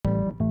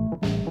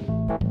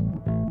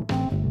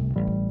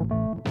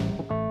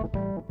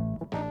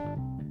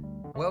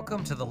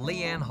Welcome to the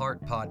Leanne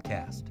Hart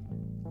Podcast.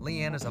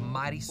 Leanne is a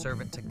mighty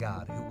servant to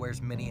God who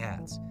wears many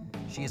hats.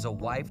 She is a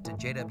wife to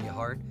J.W.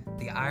 Hart,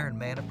 the Iron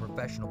Man of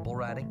professional bull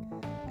riding,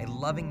 a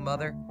loving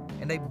mother,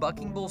 and a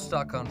bucking bull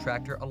stock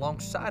contractor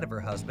alongside of her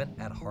husband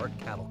at Hart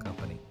Cattle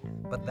Company.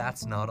 But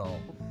that's not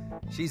all.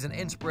 She's an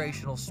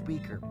inspirational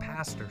speaker,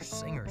 pastor,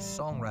 singer,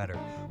 songwriter,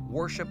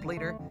 worship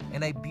leader,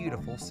 and a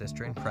beautiful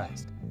sister in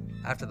Christ.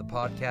 After the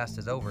podcast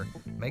is over,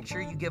 make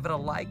sure you give it a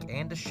like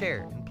and a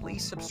share, and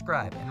please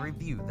subscribe and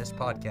review this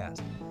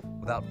podcast.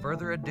 Without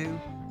further ado,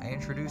 I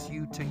introduce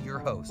you to your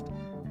host,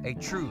 a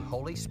true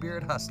Holy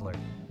Spirit hustler,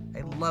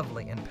 a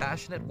lovely and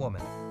passionate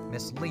woman,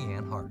 Miss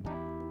Leanne Hart.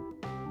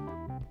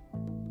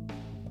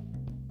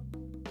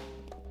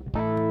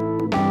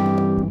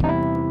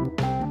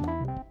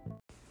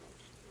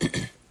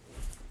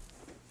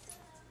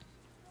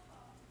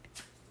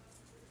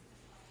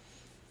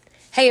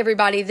 Hey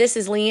everybody, this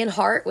is Leanne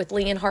Hart with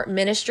Leanne Hart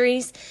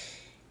Ministries,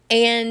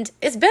 and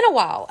it's been a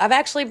while. I've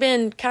actually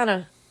been kind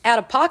of out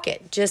of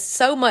pocket, just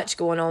so much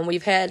going on.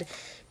 We've had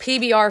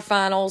PBR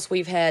finals,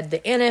 we've had the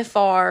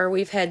NFR,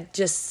 we've had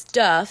just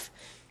stuff,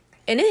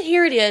 and then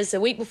here it is, the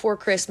week before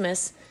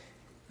Christmas.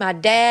 My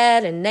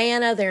dad and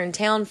Nana, they're in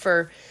town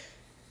for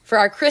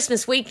our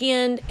Christmas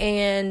weekend,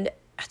 and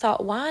I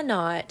thought, why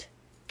not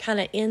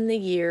kind of end the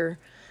year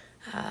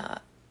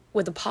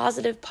with a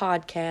positive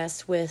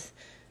podcast with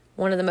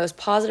one of the most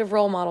positive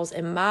role models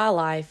in my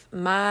life,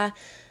 my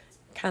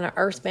kind of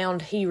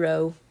earthbound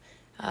hero,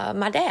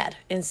 my dad.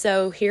 And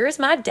so here is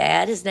my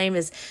dad. His name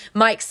is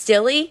Mike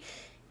Stilley.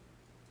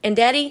 And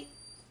Daddy,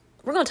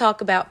 we're going to talk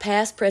about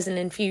past, present,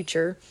 and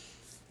future.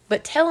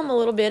 But tell him a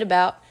little bit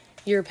about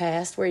your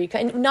past, where you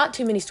come. Not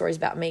too many stories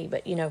about me,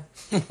 but you know.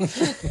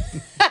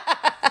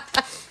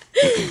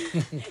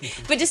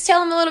 But just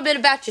tell him a little bit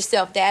about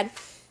yourself, Dad.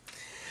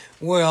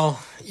 Well,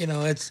 you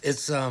know,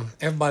 it's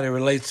everybody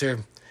relates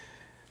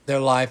their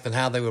life and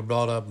how they were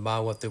brought up by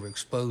what they were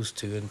exposed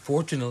to. And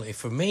fortunately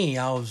for me,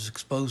 I was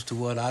exposed to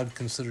what I would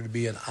consider to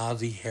be an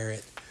Ozzie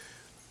Harriet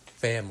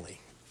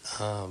family.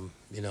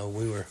 You know,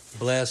 we were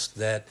blessed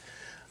that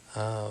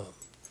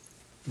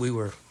we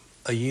were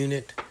a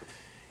unit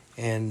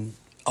and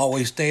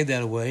always stayed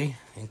that way.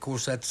 And of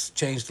course, that's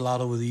changed a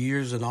lot over the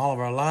years in all of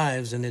our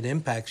lives, and it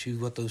impacts you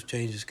what those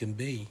changes can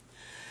be.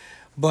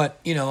 But,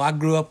 you know, I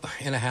grew up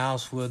in a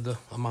house with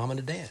a mom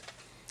and a dad.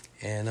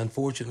 And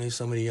unfortunately,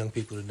 so many young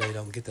people today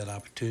don't get that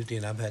opportunity,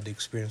 and I've had to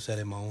experience that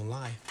in my own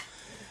life.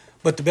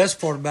 But the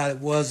best part about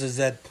it is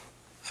that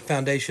a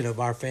foundation of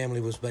our family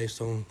was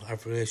based on our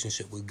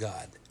relationship with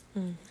God.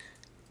 Mm.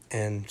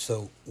 And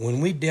so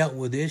when we dealt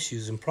with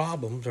issues and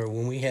problems, or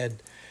when we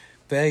had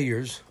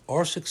failures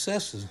or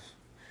successes,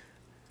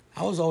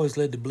 I was always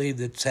led to believe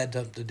that it's had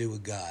something to do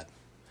with God.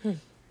 Mm.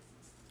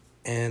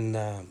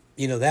 And,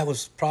 you know, that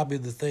was probably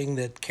the thing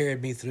that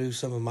carried me through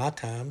some of my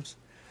times.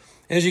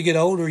 As you get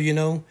older, you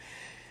know,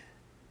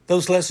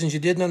 those lessons you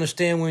didn't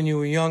understand when you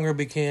were younger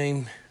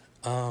became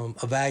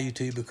a value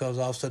to you, because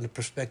all of a sudden the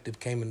perspective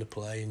came into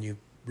play and you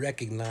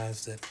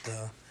recognized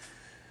that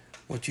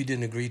what you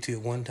didn't agree to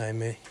at one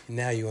time,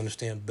 now you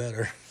understand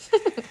better.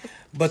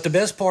 But the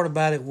best part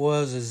about it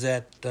is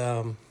that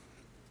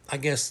I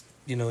guess,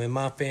 you know, in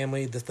my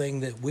family, the thing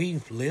that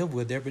we lived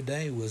with every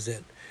day was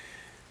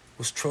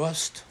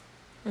trust,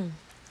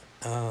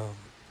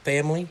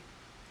 family,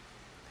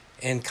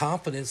 and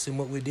confidence in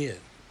what we did.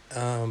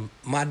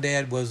 My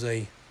dad was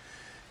a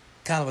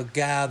kind of a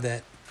guy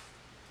that,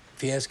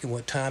 if you ask him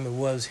what time it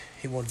was,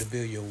 he wanted to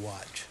build you a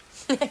watch.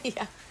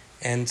 Yeah.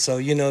 And so,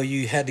 you know,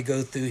 you had to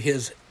go through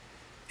his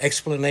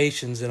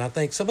explanations, and I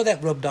think some of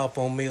that rubbed off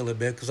on me a little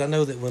bit, because I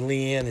know that when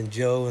Leanne and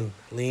Joe and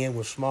Leanne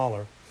were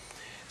smaller,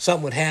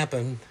 something would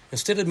happen.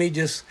 Instead of me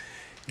just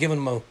giving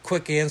them a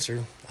quick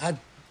answer, I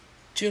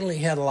generally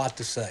had a lot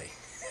to say.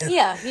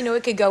 Yeah, you know,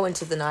 it could go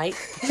into the night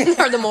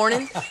or the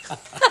morning.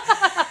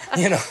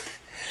 You know,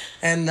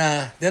 and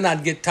then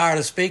I'd get tired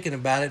of speaking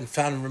about it and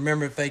trying to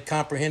remember if they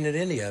comprehended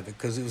any of it,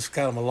 because it was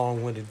kind of a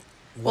long-winded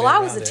way. Well, I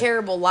was a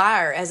terrible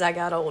liar as I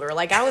got older.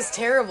 Like, I was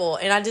terrible,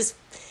 and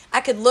I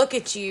could look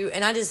at you,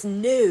 and I just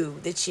knew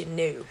that you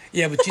knew.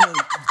 Yeah, but you know,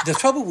 the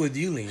trouble with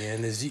you,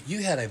 Leanne, is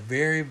you had a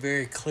very,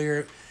 very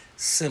clear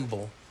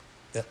symbol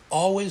that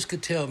always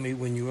could tell me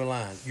when you were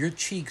lying. Your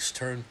cheeks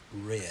turned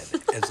red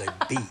as a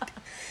beet.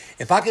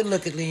 If I could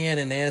look at Leanne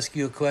and ask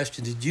you a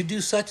question, did you do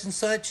such and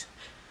such?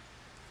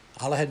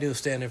 All I had to do was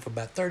stand there for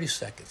about 30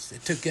 seconds.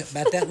 It took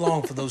about that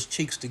long for those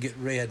cheeks to get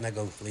red, and I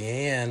go,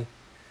 Leanne.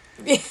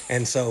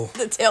 And so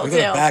we're going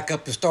to back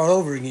up and start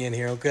over again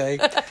here, okay?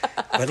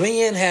 But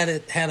Leanne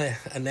had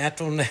a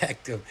natural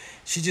knack of,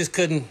 she just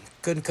couldn't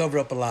cover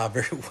up a lie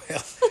very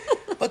well.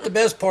 But the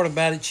best part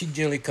about it, she'd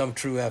generally come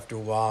true after a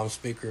while and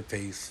speak her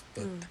piece.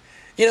 But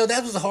you know,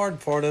 that was the hard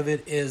part of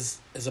it, is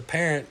as a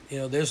parent, you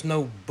know, there's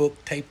no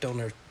book taped on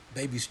their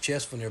baby's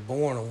chest when they're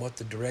born on what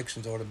the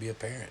directions are to be a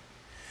parent.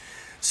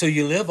 So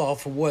you live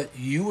off of what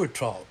you were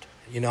taught.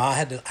 You know, I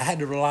had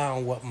to rely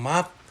on what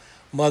my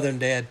mother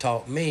and dad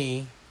taught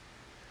me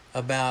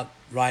about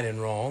right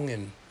and wrong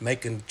and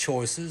making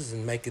choices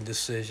and making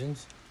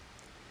decisions.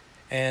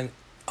 And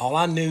all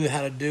I knew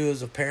how to do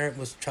as a parent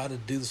was try to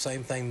do the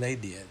same thing they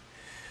did.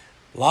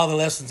 A lot of the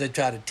lessons they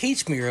tried to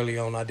teach me early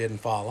on, I didn't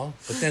follow.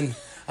 But then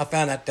I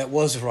found out that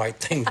was the right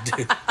thing to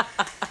do.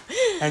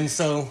 And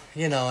so,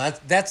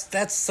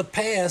 that's the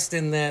past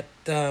in that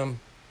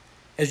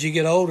as you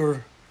get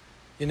older,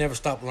 you never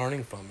stop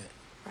learning from it.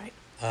 Right.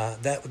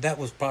 That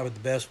was probably the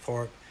best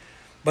part.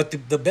 But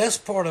the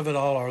best part of it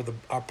all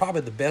are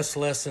probably the best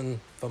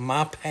lesson from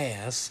my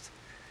past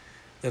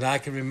that I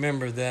can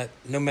remember, that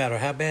no matter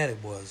how bad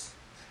it was,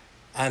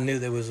 I knew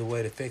there was a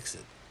way to fix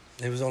it.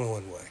 There was only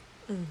one way.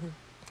 Mm-hmm.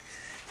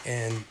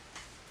 And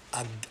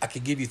I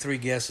could give you 3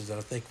 guesses, and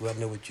I think I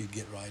know what you'd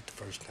get right the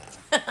first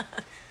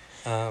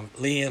time.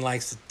 Leanne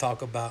likes to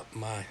talk about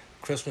my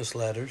Christmas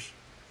letters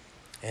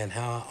and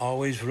how I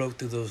always wrote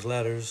through those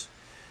letters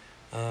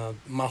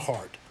my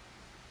heart.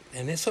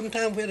 And then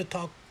sometimes we had to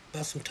talk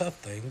about some tough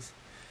things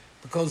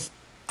because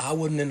I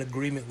wasn't in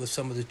agreement with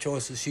some of the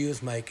choices she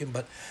was making,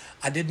 but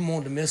I didn't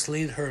want to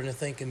mislead her into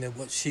thinking that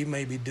what she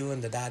may be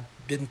doing that I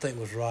didn't think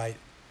was right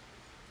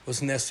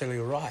was necessarily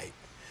right,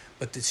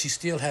 but that she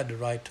still had the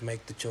right to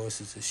make the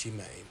choices that she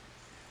made.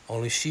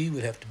 Only she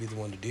would have to be the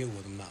one to deal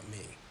with them, not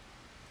me.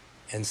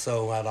 And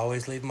so I'd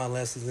always leave my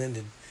lessons in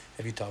and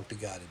have you talked to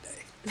God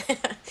today.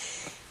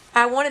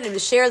 I wanted to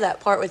share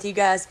that part with you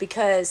guys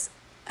because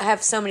I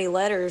have so many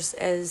letters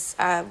as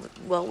I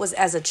was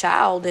as a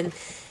child and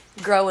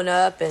growing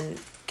up and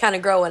kind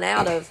of growing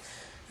out of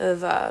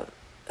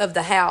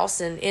the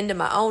house and into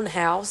my own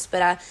house.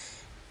 But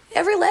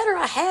every letter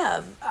I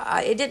have,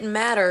 it didn't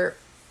matter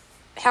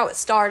how it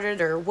started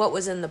or what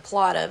was in the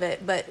plot of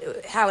it,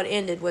 but how it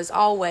ended was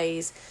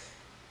always,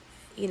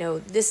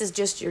 this is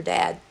just your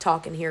dad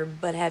talking here,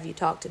 but have you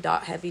talked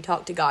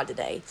to God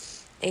today?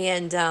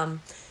 And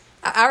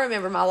I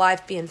remember my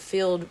life being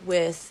filled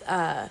with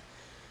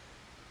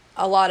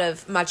a lot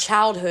of my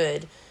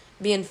childhood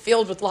being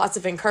filled with lots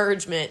of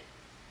encouragement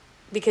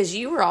because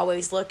you were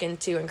always looking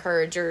to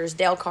encouragers.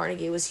 Dale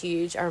Carnegie was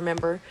huge. I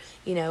remember,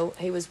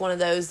 he was one of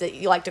those that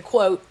you like to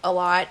quote a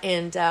lot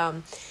and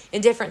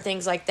different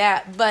things like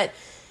that. But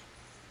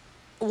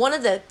one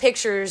of the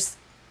pictures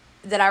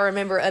that I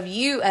remember of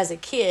you as a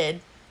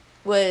kid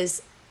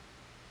was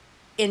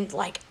in,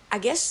 I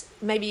guess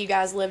maybe you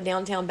guys lived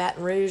downtown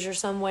Baton Rouge or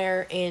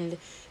somewhere, and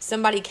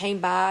somebody came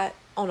by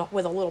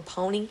with a little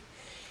pony.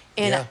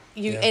 And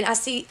and I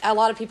see a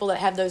lot of people that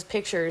have those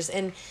pictures,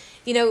 and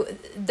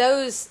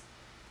those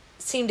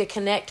seem to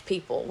connect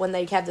people when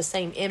they have the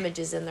same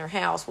images in their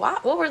house.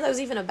 What were those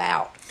even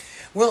about?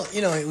 Well,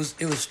 it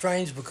was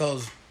strange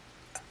because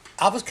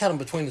I was kind of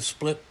between the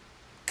split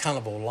kind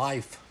of a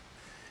life.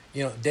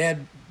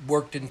 Dad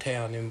worked in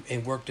town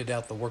and worked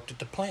at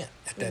the plant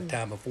at that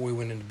time before he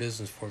went into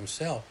business for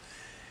himself.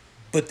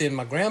 But then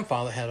my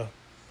grandfather had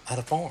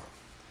a farm,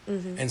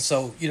 and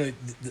so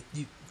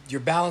you're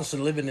balanced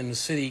in living in the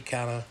city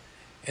kind of,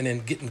 and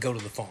then go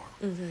to the farm.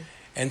 Mm-hmm.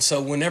 And so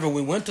whenever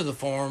we went to the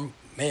farm,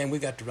 man, we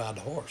got to ride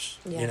the horse.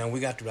 Yeah. We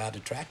got to ride the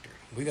tractor.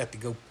 We got to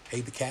go hay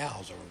the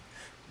cows,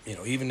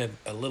 or even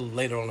a little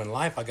later on in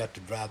life, I got to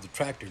drive the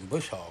tractor and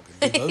bush hog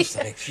and do those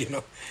things.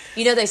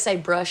 They say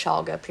brush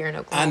hog up here in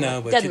Oklahoma. I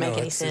know, but doesn't make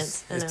any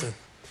sense.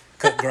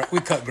 We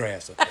cut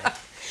grass up there.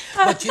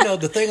 But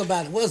the thing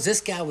about it was, this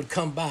guy would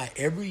come by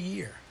every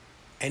year,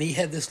 and he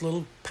had this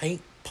little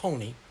paint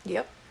pony.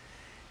 Yep.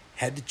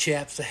 Had the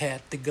chaps, the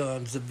hat, the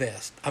guns, the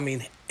vest. I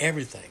mean,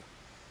 everything.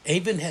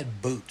 Even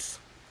had boots.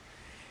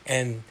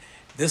 And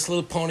this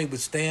little pony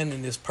would stand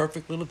in this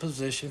perfect little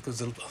position,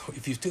 because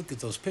if you look at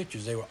those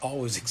pictures, they were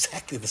always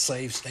exactly the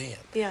same stand.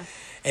 Yeah.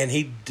 And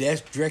he'd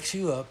dress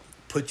you up,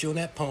 put you on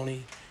that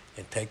pony,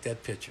 and take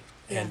that picture.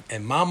 Yeah.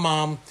 And my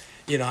mom,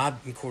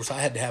 of course, I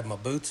had to have my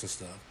boots and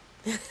stuff.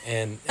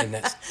 And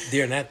that's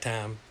during that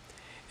time.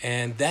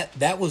 And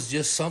that was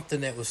just something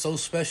that was so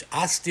special.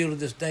 I still to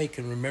this day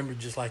can remember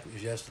just like it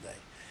was yesterday.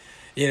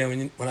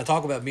 When I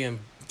talk about being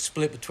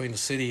split between the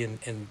city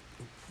and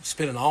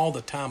spending all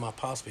the time I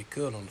possibly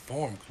could on the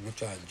farm,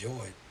 which I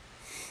enjoyed,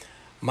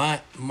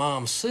 my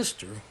mom's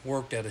sister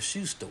worked at a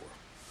shoe store.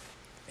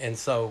 And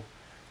so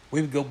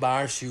we would go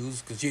buy our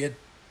shoes, because you had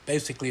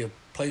basically a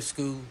play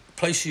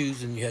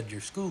shoes, and you had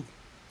your school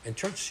and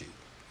church shoes.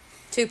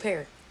 2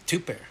 pair.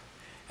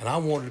 And I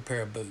wanted a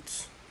pair of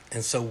boots.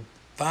 And so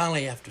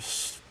finally, after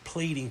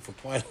pleading for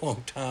quite a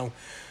long time,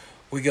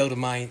 we go to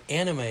my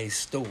anime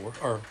store,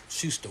 or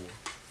shoe store,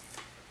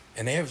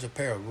 and there was a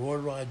pair of Roy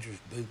Rogers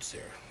boots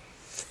there.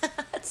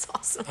 That's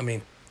awesome. I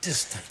mean,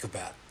 just think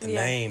about the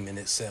name in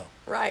itself.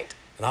 Right.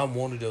 And I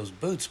wanted those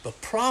boots, but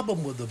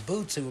problem with the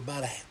boots, they were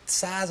about a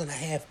size and a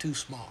half too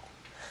small.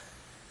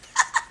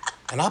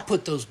 And I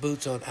put those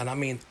boots on, and I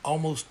mean,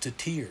 almost to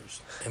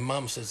tears. And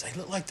Mom says, they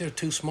look like they're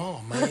too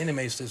small. My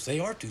anime says,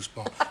 they are too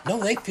small. No,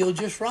 they feel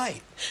just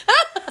right.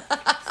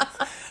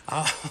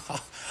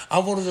 I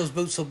wanted those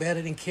boots so bad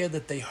I didn't care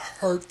that they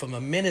hurt from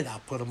the minute I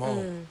put them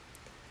on.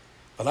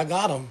 But I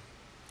got them.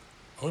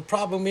 Only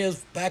problem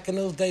is, back in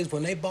those days,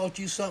 when they bought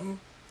you something,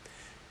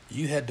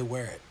 you had to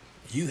wear it.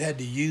 You had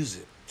to use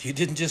it. You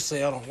didn't just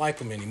say, I don't like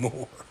them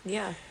anymore.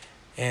 Yeah.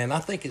 And I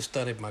think it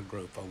studied my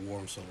growth. I wore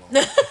them so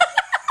long.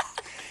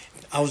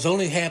 I was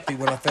only happy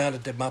when I found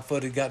out that my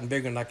foot had gotten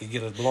bigger and I could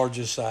get a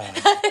larger size.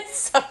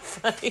 It's so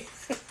funny.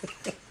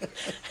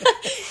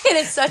 And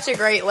it's such a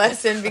great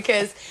lesson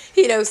because,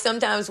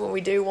 sometimes when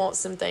we do want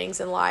some things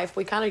in life,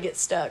 we kind of get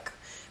stuck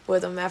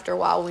with them after a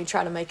while when we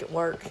try to make it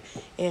work.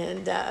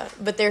 And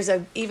but there's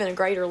even a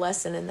greater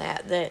lesson in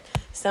that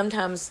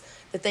sometimes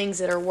the things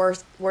that are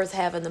worth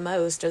having the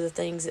most are the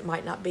things that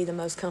might not be the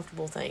most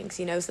comfortable things.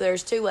 So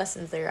there's two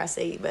lessons there I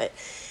see. But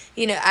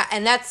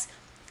and that's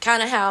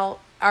kind of how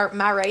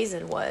my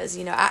raising was.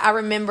 I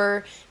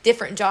remember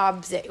different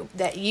jobs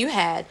that you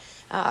had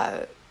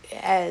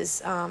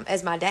as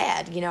my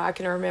dad. I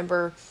can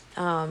remember,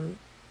 and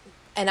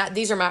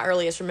these are my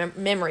earliest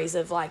memories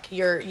of like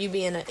you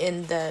being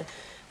in the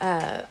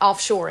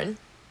offshoring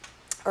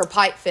or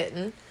pipe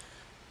fitting,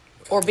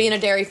 or being a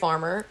dairy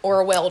farmer or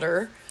a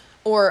welder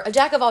or a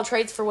jack of all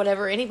trades for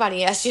whatever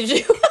anybody asked you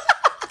to do.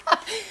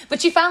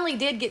 But you finally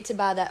did get to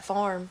buy that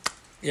farm.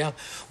 Yeah.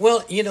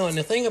 Well, and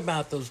the thing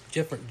about those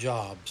different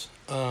jobs,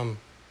 I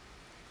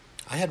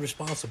had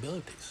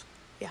responsibilities.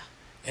 Yeah.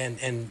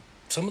 And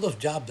some of those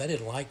jobs I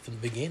didn't like from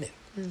the beginning.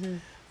 Mm-hmm.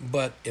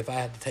 But if I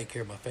had to take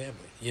care of my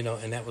family,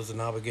 and that was an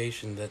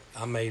obligation that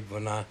I made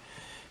when I,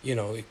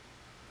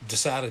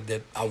 decided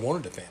that I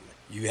wanted a family.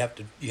 You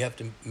have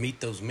to meet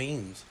those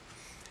means.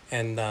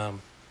 And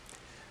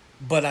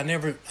but I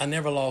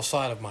never lost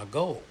sight of my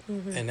goal.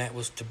 Mm-hmm. And that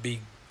was to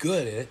be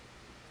good at it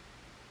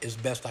as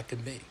best I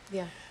could be.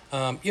 Yeah.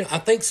 I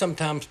think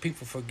sometimes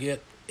people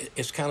forget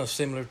it's kind of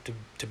similar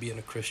to being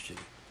a Christian.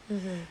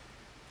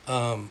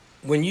 Mm-hmm.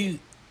 When you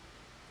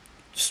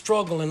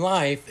struggle in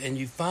life and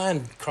you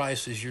find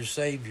Christ as your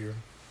Savior,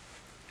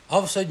 all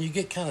of a sudden you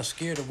get kind of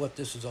scared of what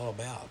this is all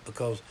about,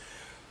 because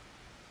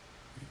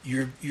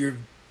you're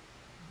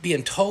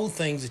being told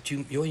things that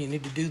you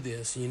need to do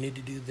this and you need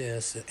to do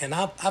this. And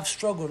I've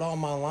struggled all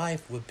my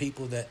life with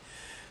people that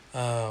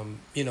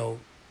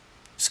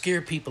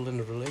scare people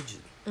into religion.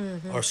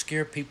 Mm-hmm. Or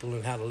scare people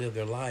in how to live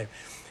their life.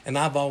 And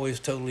I've always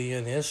told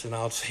Leanne this, and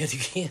I'll say it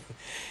again.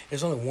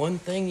 There's only one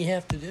thing you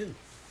have to do.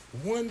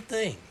 One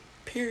thing,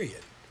 period.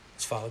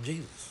 It's follow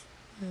Jesus.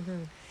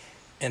 Mm-hmm.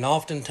 And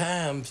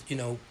oftentimes,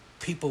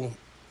 people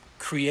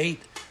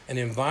create an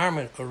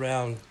environment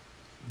around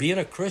being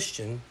a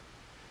Christian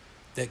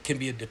that can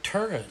be a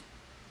deterrent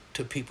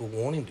to people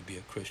wanting to be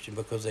a Christian,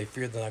 because they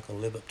fear they're not going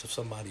to live up to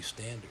somebody's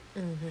standard.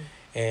 Mm-hmm.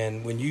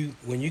 And when you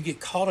get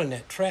caught in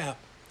that trap,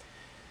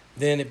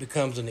 then it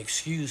becomes an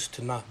excuse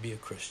to not be a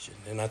Christian.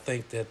 And I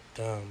think that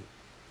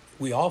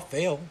we all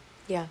fail.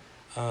 Yeah.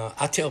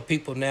 I tell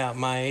people now at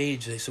my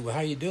age, they say, well,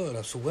 how you doing?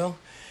 I said, well,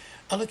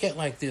 I look at it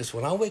like this.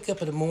 When I wake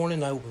up in the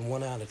morning, I open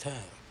one eye at a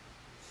time.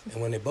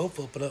 And when they both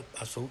open up,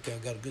 I say, okay, I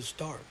got a good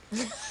start.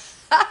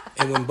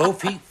 And when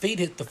both feet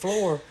hit the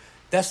floor,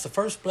 that's the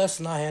first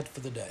blessing I had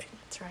for the day.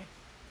 That's right.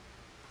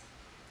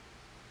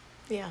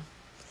 Yeah.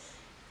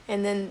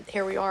 And then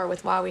here we are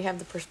with why we have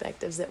the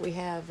perspectives that we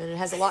have. And it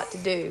has a lot to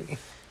do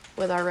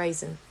with our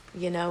raising,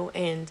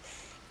 and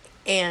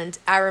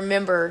I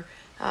remember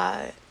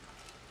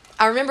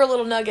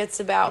little nuggets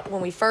about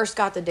when we first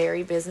got the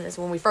dairy business,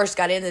 when we first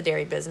got in the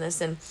dairy business,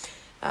 and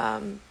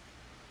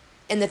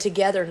the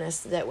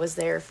togetherness that was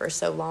there for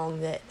so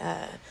long that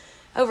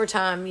over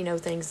time,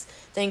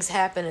 things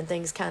happen and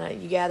things kind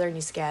of, you gather and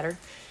you scatter,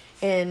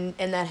 and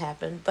that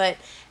happened. But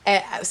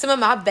some of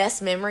my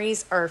best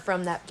memories are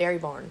from that dairy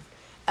barn.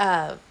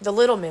 The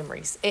little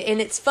memories. And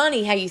it's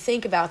funny how you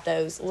think about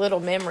those little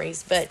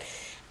memories, but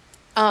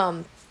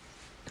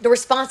the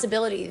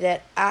responsibility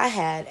that I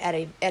had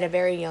at a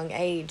very young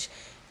age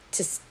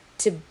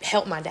to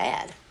help my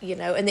dad,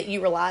 and that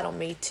you relied on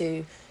me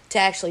to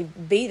actually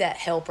be that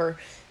helper.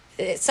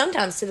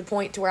 Sometimes to the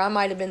point to where I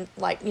might have been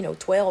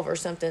 12 or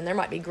something. There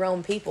might be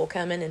grown people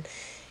coming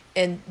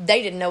and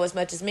they didn't know as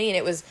much as me,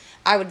 and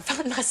I would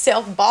find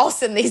myself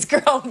bossing these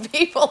grown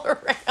people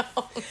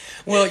around.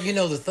 Well,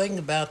 the thing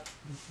about,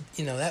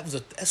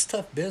 that's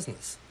tough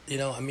business.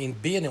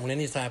 Being on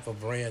any type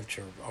of ranch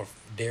or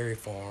dairy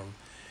farm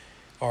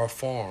or a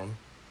farm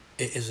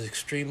is an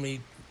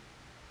extremely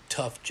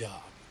tough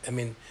job.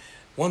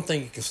 One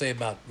thing you can say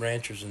about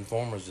ranchers and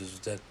farmers is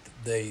that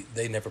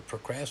they never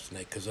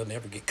procrastinate, because they'll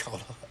never get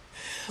caught up.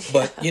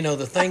 But,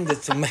 the thing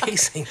that's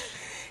amazing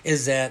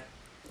is that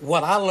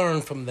what I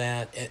learned from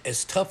that,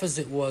 as tough as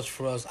it was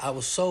for us, I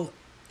was so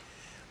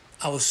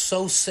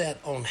set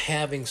on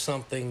having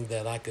something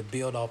that I could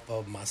build off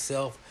of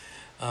myself,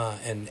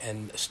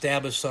 and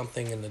establish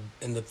something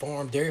in the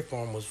farm. Dairy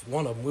farm was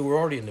one of them. We were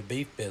already in the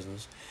beef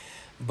business,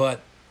 but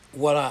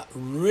what I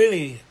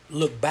really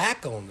look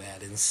back on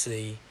that and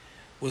see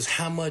was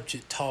how much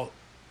it taught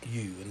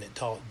you and it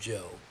taught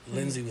Joe. Mm-hmm.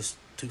 Lindsay was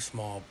too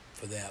small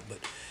for that, but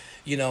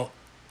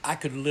I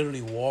could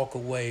literally walk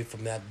away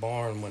from that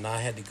barn when I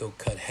had to go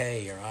cut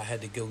hay, or I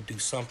had to go do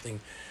something,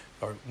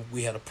 or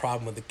we had a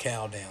problem with the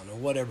cow down, or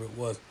whatever it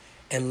was,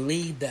 and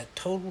leave that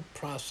total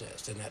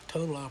process and that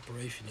total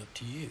operation up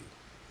to you.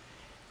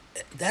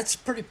 That's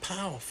pretty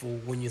powerful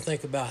when you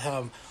think about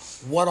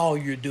what all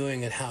you're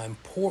doing and how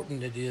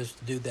important it is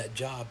to do that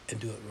job and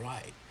do it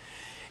right.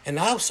 And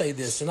I'll say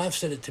this, and I've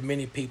said it to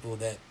many people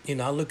that,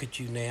 I look at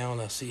you now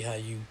and I see how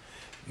you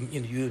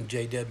and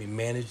JW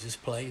manage this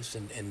place,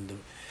 and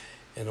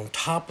on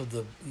top of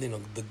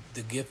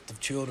the gift of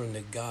children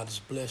that God has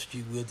blessed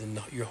you with, and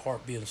your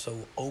heart being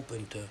so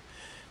open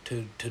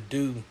to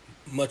do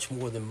much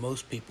more than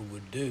most people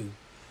would do,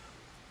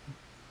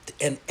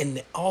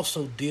 and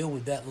also deal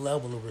with that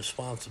level of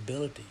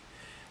responsibility.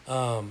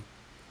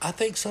 I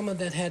think some of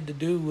that had to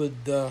do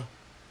with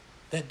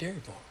that dairy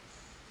farm.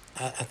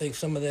 I think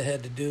some of that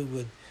had to do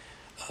with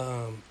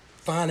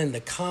finding the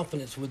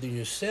confidence within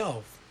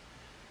yourself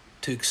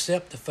to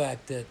accept the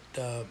fact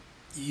that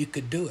you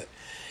could do it.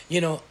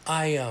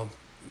 I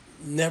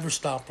never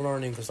stop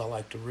learning because I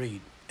like to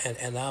read.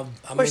 And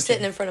We're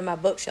sitting in front of my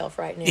bookshelf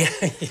right now. Yeah.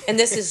 And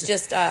this is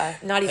just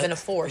not even a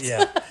fourth.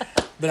 Yeah.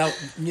 But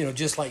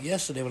just like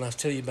yesterday when I was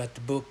telling you about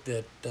the book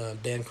that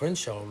Dan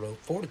Crenshaw wrote,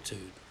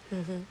 Fortitude.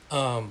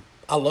 Mm-hmm.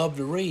 I love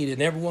to read,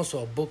 and every once in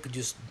a while a book could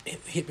just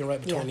hit me right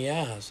between the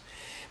eyes.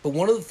 But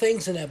one of the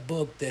things in that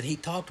book that he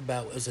talked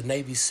about was a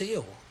Navy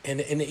SEAL.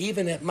 And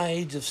even at my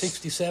age of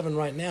 67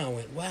 right now, I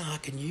went, wow, I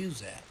can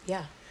use that.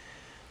 Yeah.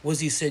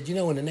 He said,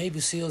 when the Navy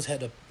SEALs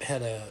had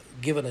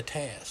given a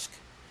task,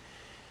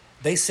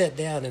 they sat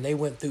down and they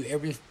went through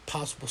every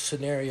possible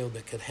scenario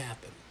that could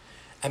happen.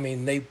 I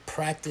mean, they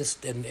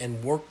practiced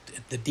and worked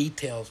at the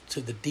details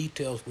till the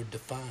details were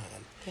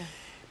defined. Yeah.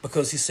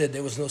 Because he said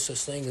there was no such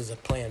thing as a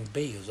plan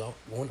B.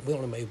 We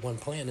only made one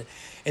plan.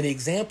 And the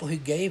example he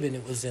gave, and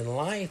it was in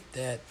life,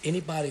 that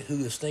anybody who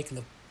is thinking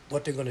of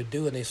what they're going to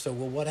do, and they said,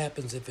 well, what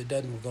happens if it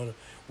doesn't?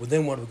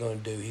 Then what are we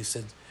going to do? He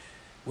said,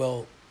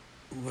 well,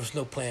 there's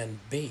no plan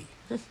B.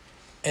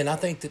 And I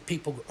think that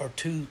people are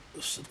too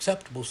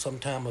susceptible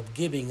sometimes of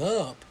giving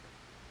up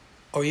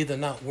or either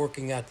not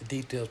working out the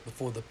details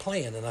before the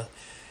plan. And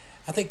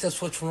I think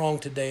that's what's wrong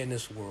today in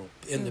this world.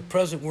 In the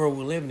present world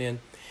we're living in,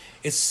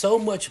 it's so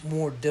much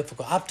more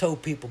difficult. I've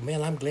told people,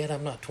 man, I'm glad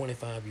I'm not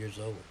 25 years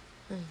old.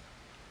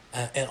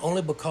 And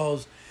only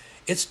because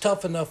it's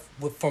tough enough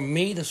for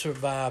me to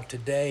survive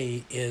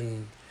today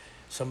in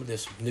some of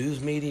this news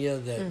media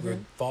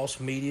false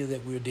media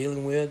that we're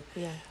dealing with.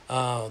 Yeah.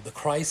 The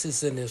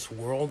crisis in this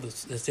world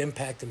that's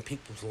impacting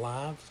people's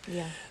lives.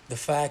 Yeah. The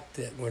fact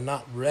that we're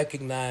not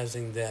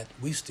recognizing that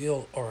we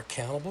still are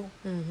accountable.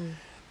 Mm-hmm.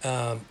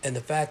 And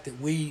the fact that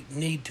we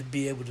need to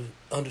be able to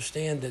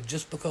understand that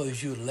just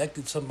because you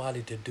elected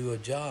somebody to do a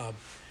job,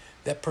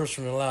 that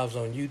person relies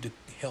on you to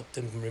help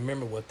them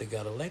remember what they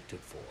got elected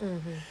for.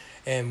 Mm-hmm.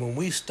 And when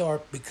we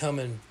start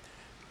becoming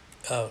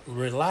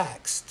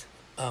relaxed,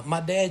 my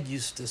dad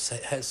used to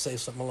say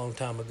something a long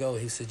time ago.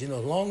 He said, as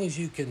long as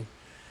you can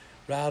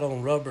ride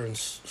on rubber and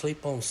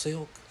sleep on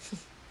silk,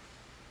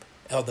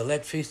 or the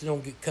electricity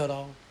don't get cut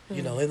off,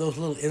 and those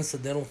little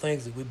incidental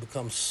things that we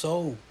become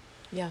so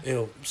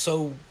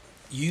so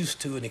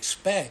used to and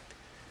expect,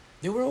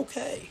 that we're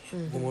okay.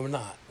 When we're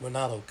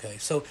not okay.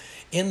 So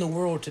in the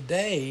world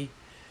today,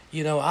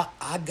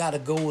 I got to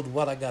go with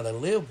what I got to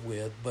live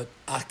with, but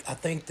I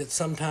think that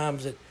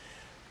sometimes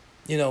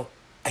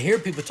I hear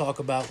people talk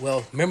about,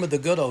 well, remember the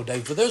good old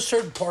days. But there's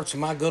certain parts of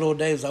my good old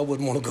days I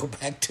wouldn't want to go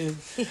back to.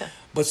 Yeah.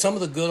 But some of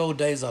the good old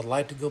days I'd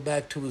like to go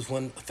back to is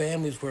when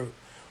families where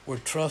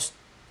trust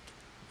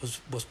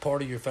was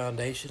part of your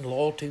foundation,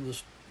 loyalty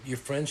was your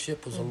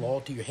friendship was a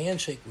loyalty, your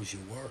handshake was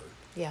your word.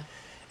 Yeah.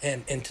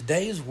 And in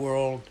today's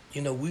world,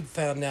 we've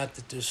found out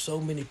that there's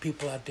so many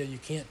people out there you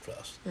can't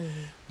trust.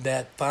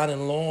 That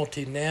finding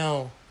loyalty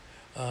now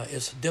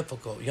is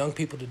difficult. Young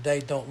people today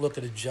don't look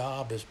at a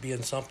job as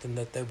being something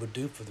that they would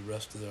do for the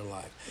rest of their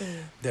life.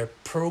 They're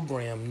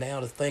programmed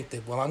now to think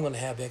that, well, I'm going to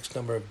have X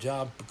number of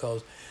jobs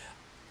because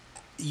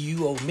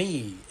you owe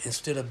me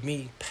instead of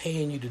me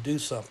paying you to do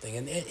something.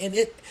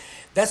 And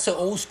that's the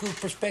old school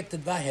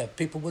perspective I have.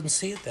 People wouldn't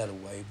see it that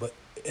way. But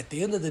at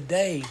the end of the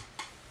day...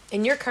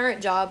 And your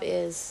current job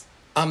is?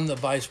 I'm the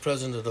Vice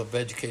President of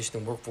Education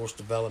and Workforce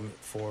Development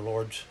for a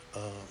large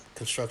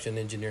construction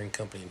engineering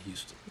company in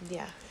Houston.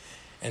 Yeah.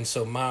 And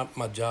so my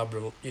job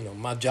role,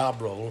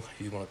 if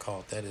you want to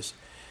call it that, is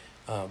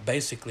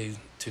basically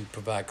to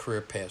provide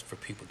career paths for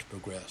people to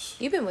progress.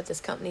 You've been with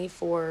this company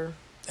for...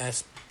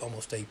 That's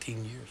almost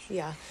 18 years.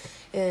 Yeah.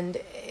 And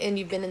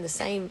you've been in the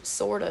same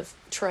sort of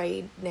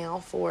trade now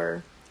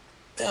for...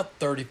 About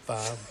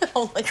 35.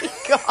 Holy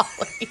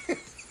golly.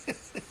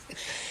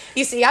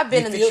 You see, I've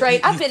been in the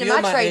trade. I've been in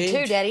my trade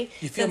too, Daddy.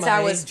 Since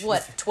I was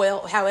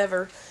 12.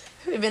 However,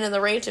 we've been in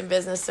the ranching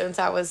business since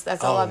I was.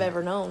 That's all I've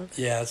ever known.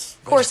 Yeah.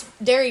 Of course,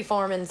 dairy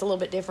farming is a little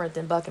bit different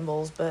than bucking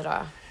bulls, but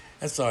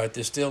that's all right.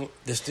 There's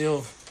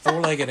still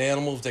four-legged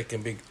animals that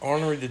can be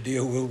ornery to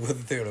deal with, whether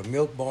they're in a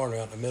milk barn or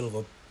out in the middle of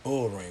a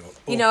bull ring.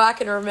 I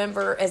can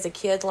remember as a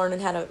kid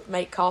learning how to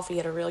make coffee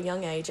at a real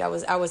young age. I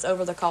was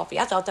over the coffee.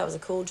 I thought that was a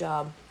cool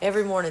job.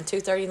 Every morning,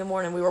 2:30 in the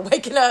morning, we were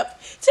waking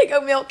up to go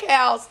milk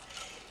cows.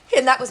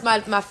 And that was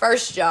my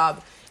first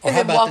job. And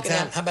how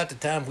about the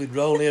time we'd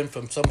roll in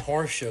from some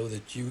horse show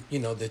that you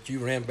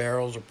ran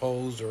barrels or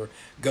poles or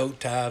goat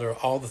tied or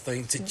all the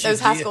things that you did. Those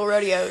high school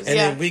rodeos, and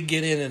then we'd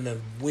get in the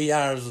wee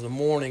hours of the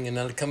morning and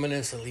I'd come in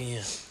and say,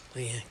 Leanne,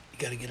 you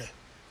got to get up.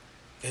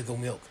 gotta go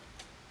milk.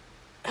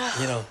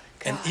 You know,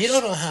 and you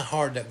don't know how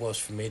hard that was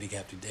for me to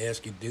have to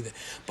ask you to do that.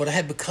 But I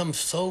had become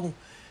so,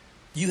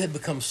 you had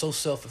become so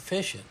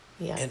self-efficient.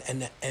 Yeah.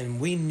 And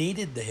we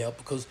needed the help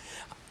because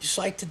just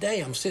like today,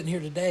 I'm sitting here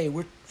today,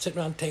 we're sitting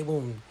around the table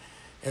and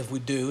as we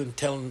do and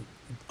telling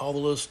all the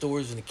little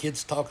stories and the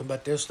kids talking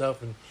about their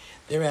stuff and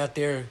they're out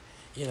there,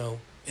 you know,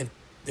 and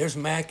there's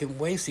Mac and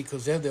Wasey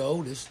because they're the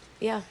oldest.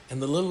 Yeah.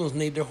 And the little ones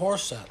need their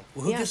horse saddle.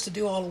 Well, who Yeah. gets to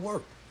do all the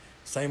work?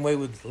 Same way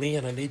with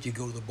Leanne, I need you to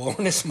go to the barn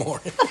this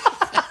morning.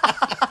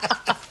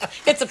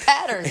 It's a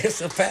pattern.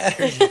 It's a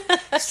pattern.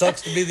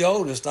 Sucks to be the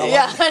oldest. I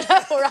Yeah, like it.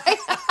 I know, right?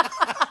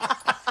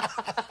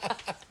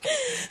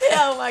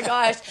 Oh my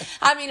gosh!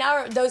 I mean,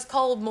 those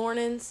cold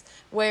mornings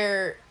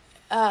where,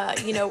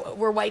 you know,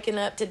 we're waking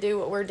up to do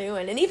what we're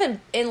doing, and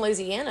even in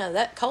Louisiana,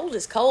 that cold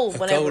is cold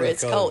whenever cold is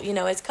it's cold. cold. You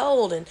know, it's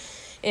cold,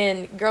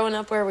 and growing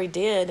up where we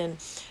did, and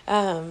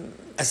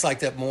It's like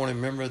that morning.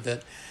 Remember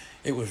that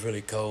it was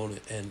really cold,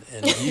 and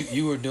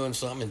you were doing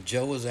something, and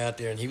Joe was out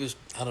there, and he was,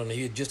 I don't know,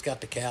 he had just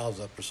got the cows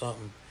up or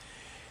something,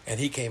 and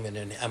he came in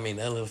there, and I mean,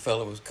 that little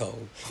fella was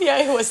cold. yeah,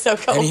 it was so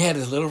cold. And he had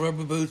his little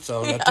rubber boots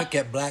on. Yeah. I took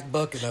that black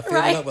bucket and I filled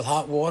Right. it up with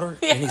hot water,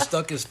 and he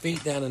stuck his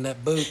feet down in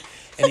that boot,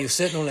 and he was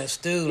sitting on that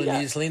stool, and Yeah.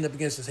 he just leaned up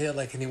against his head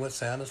like, and he went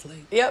sound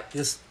asleep. Yep.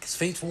 His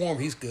feet's warm.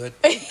 He's good.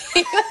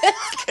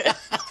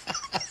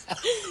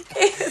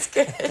 It's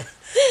good.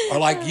 Or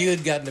like you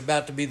had gotten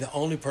about to be the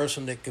only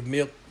person that could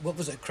milk. What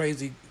was that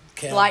crazy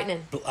cow?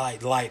 Lightning.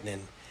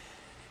 Lightning.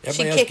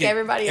 She'd kick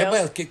everybody else.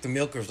 Everybody else kicked the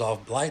milkers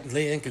off.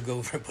 Leanne could go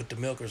over and put the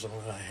milkers on.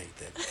 I hate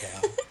that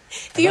cow.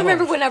 Do you And I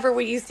remember don't- whenever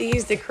we used to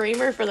use the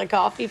creamer for the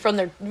coffee from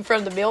the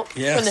milk?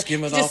 Yeah, from the,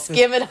 skim it just off the-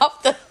 skim it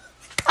off the.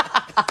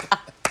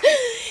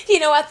 You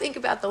know, I think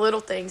about the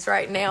little things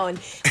right now, and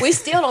we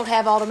still don't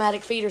have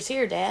automatic feeders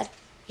here, Dad.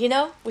 You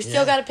know, we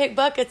still Yeah. got to pick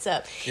buckets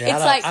up. Yeah,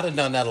 It's like, I'd have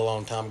done that a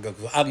long time ago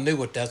because I knew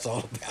what that's all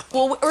about.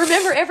 well,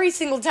 remember every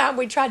single time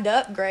we tried to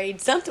upgrade,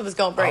 something was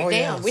going to break Oh,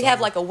 yeah, down. We'd have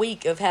something. like a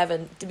week of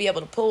having to be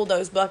able to pull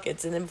those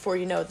buckets, and then before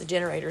you know it, the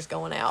generator's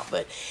going out.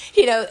 But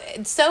you know,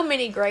 so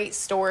many great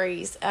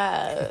stories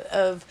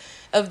of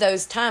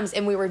those times,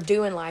 and we were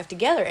doing life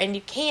together. And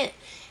you can't.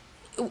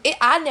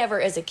 I never,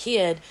 as a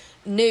kid,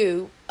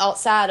 knew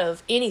outside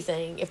of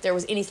anything if there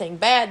was anything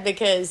bad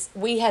because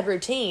we had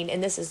routine,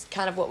 and this is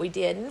kind of what we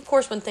did. And of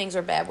course, when things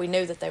were bad, we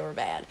knew that they were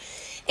bad.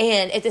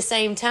 And at the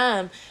same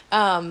time,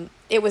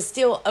 it was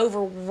still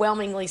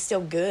overwhelmingly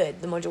still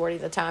good the majority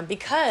of the time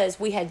because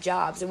we had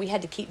jobs and we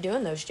had to keep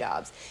doing those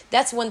jobs.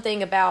 That's one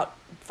thing about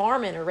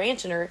farming or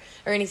ranching or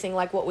anything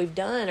like what we've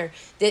done, or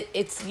that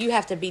it's you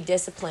have to be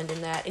disciplined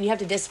in that, and you have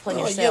to discipline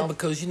Oh, yourself. yeah,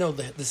 because, you know,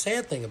 the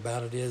sad thing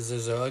about it is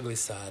there's an ugly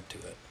side to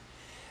it.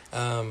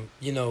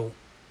 You know,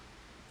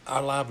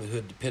 our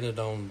livelihood depended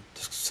on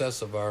the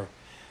success of our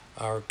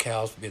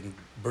cows being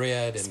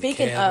bred and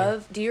Speaking calving.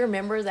 of, do you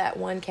remember that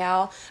one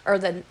cow or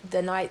the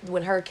night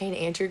when Hurricane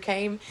Andrew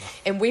came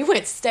and we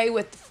went to stay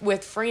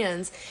with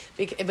friends,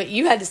 but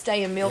you had to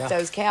stay and milk Yeah.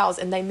 those cows,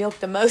 and they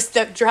milked the most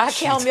dry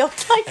cow milk.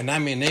 Like, And I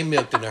mean, they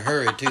milked in a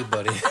hurry too,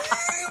 buddy.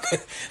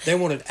 They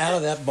wanted out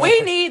of that barn.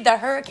 we need the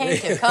hurricane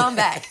to come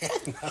back.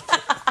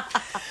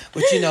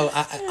 But you know,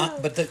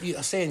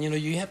 I'm saying, you know,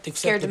 you have to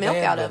accept Scared the milk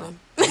bad out of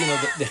with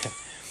them.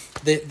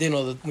 it. You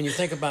know, when you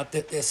think about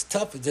that, it's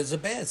tough. There's a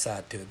bad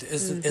side to it.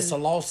 It's a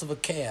loss of a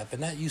calf,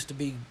 and that used to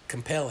be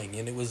compelling.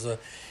 And it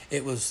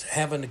was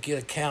having to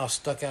get a cow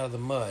stuck out of the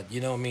mud.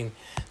 You know, I mean,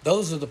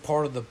 those are the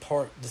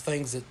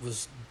things that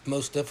was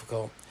most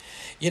difficult.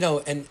 You know,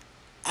 and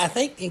I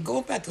think, and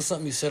going back to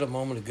something you said a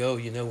moment ago,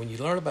 you know, when you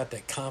learn about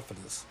that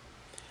confidence.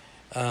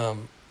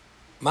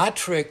 My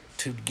trick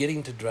to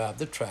getting to drive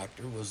the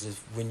tractor was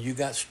when you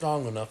got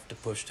strong enough to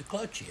push the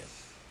clutch in.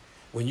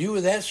 When you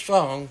were that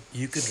strong,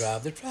 you could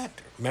drive the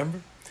tractor,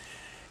 remember?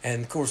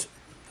 And, of course,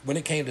 when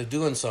it came to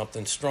doing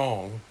something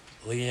strong,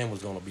 Leanne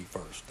was going to be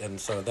first. And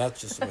so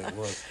that's just the way it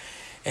was.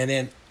 And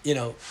then, you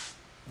know,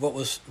 what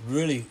was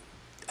really,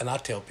 and I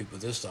tell people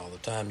this all the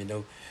time, you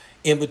know,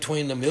 in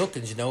between the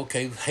milkings, you know,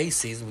 okay, hay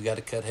season, we got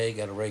to cut hay,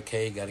 got to rake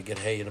hay, got to get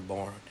hay in the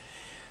barn.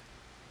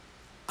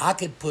 I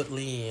could put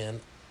Leanne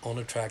on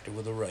a tractor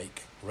with a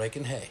rake,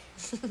 raking hay.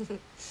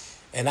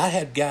 And I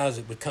had guys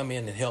that would come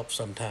in and help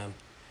sometimes.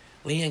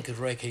 Leanne could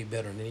rake hay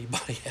better than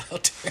anybody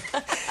out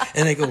there.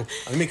 And they go,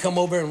 let me come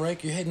over and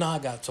rake your hay. No, I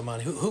got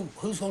somebody.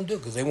 Who's going to do it?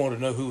 Because they wanted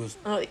to know who was.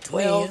 Like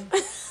 12.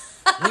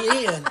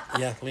 Leanne.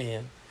 Yeah,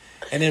 Leanne.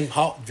 And then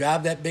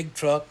drive that big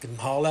truck and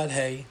haul that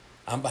hay.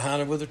 I'm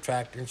behind her with a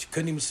tractor, and she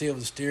couldn't even see over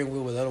the steering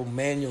wheel with that old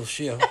manual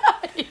shift.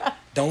 Yeah.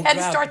 Don't Had to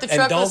drive, start the and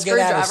truck don't with a get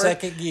out of screwdriver.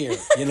 second gear,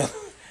 you know.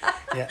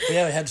 Yeah,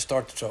 I had to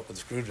start the truck with a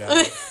screwdriver.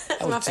 That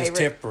my was just favorite.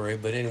 temporary,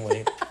 but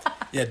anyway.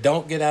 Yeah,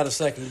 don't get out of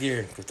second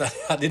gear, because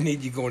I didn't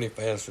need you going any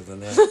faster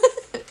than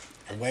that.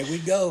 Away we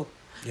go.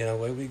 You know,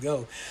 away we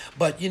go.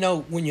 But, you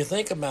know, when you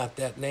think about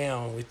that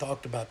now, and we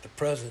talked about the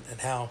present and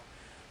how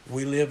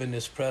we live in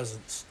this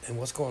presence and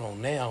what's going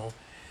on now,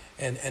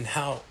 and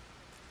how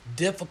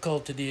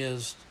difficult it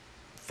is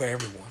for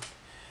everyone.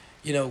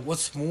 You know,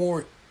 what's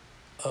more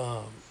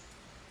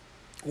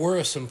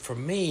worrisome for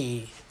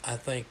me, I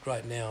think,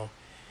 right now,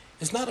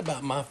 It's not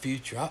about my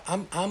future.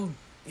 I'm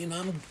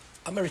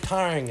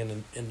retiring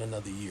in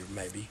another year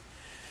maybe,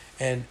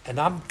 and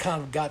I'm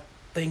kind of got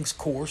things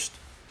coursed.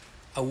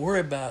 I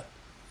worry about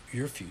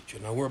your future,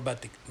 and I worry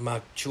about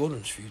my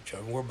children's future.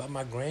 I worry about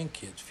my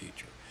grandkids'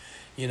 future.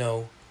 You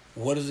know,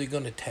 what is it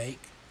going to take?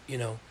 You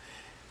know,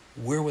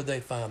 where would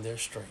they find their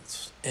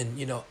strengths? And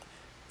you know,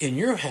 in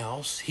your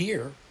house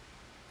here,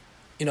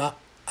 you know,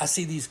 I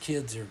see these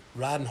kids are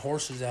riding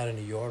horses out in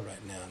the yard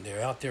right now, and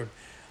they're out there.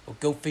 Or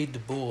go feed the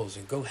bulls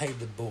and go hay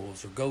the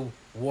bulls, or go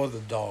water the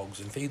dogs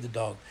and feed the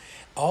dog.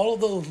 All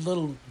of those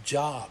little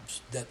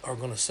jobs that are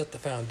going to set the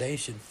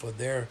foundation for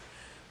their,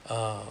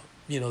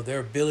 their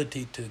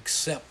ability to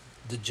accept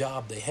the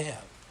job they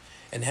have,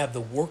 and have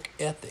the work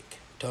ethic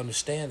to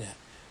understand that.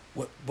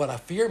 What I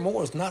fear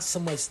more is not so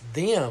much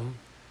them,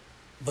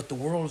 but the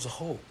world as a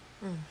whole.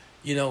 Mm.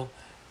 You know,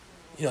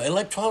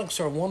 electronics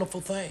are a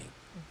wonderful thing.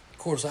 Of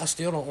course, I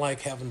still don't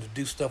like having to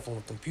do stuff on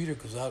a computer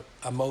because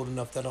I'm old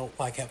enough that I don't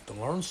like having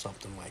to learn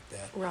something like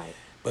that. Right.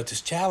 But it's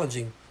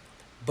challenging.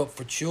 But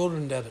for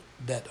children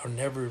that are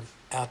never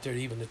out there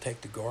even to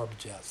take the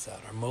garbage outside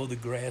or mow the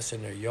grass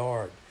in their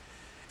yard,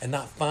 and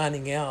not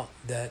finding out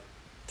that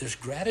there's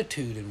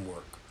gratitude in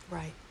work.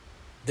 Right.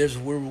 There's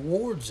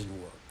rewards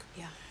in work.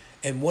 Yeah.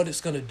 And what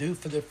it's going to do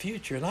for their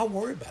future. And I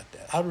worry about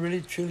that. I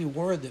really, truly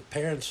worry that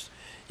parents,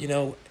 you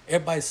know,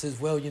 everybody says,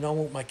 well, you know, I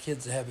want my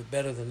kids to have it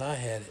better than I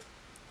had it.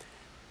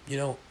 You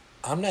know,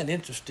 I'm not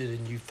interested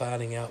in you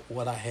finding out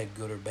what I had,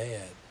 good or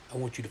bad. I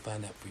want you to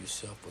find out for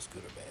yourself what's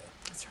good or bad.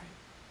 That's right.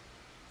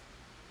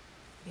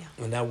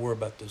 Yeah. And I worry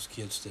about those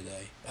kids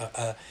today.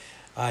 It's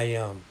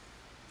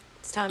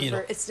time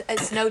for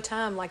it's no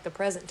time like the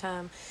present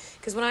time,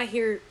 because when I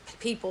hear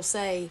people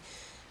say,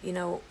 you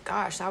know,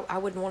 gosh, I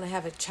wouldn't want to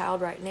have a child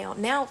right now.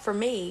 Now, for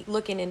me,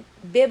 looking in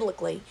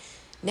biblically,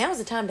 now's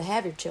the time to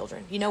have your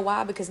children. You know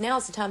why? Because now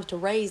is the time to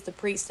raise the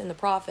priests and the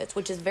prophets,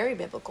 which is very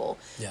biblical.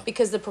 Yeah.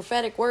 Because the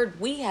prophetic word,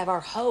 we have our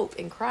hope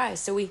in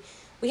Christ. So we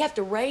have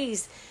to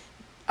raise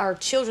our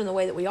children the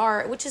way that we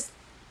are, which is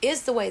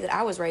the way that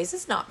I was raised.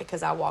 It's not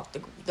because I walked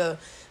the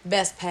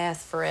best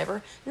path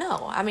forever.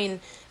 No, I mean,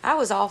 I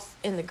was off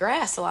in the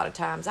grass a lot of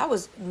times. I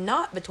was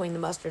not between the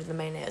mustard and the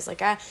mayonnaise.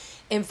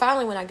 And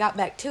finally when I got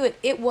back to it,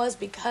 it was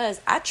because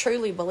I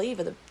truly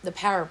believe in the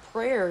power of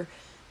prayer.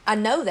 I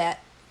know that.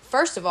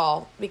 First of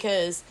all,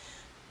 because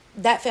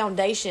that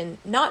foundation,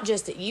 not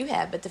just that you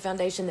have, but the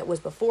foundation that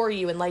was before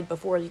you and laid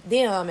before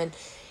them, and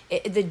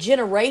the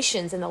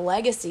generations and the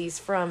legacies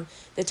from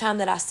the time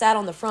that I sat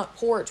on the front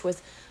porch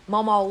with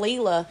Mama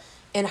Leela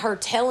and her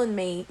telling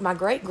me, my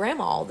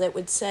great-grandma that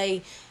would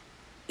say,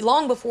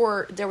 long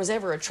before there was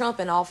ever a Trump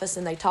in office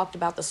and they talked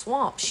about the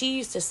swamp, she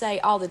used to say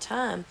all the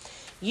time,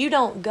 you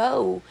don't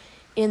go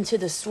into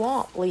the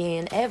swamp,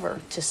 Leanne,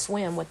 ever to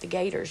swim with the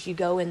gators. You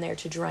go in there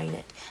to drain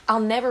it. I'll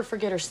never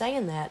forget her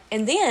saying that.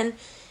 And then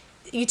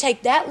you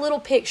take that little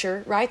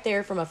picture right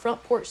there from a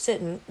front porch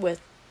sitting with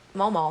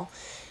Mama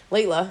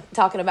Leela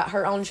talking about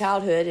her own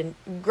childhood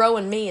and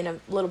growing me in a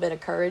little bit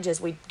of courage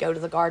as we go to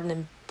the garden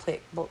and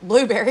pick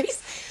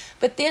blueberries.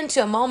 But then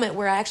to a moment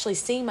where I actually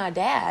see my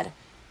dad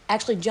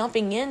actually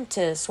jumping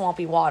into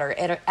swampy water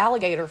at an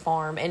alligator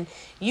farm, and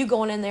you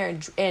going in there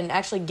and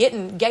actually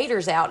getting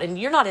gators out, and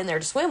you're not in there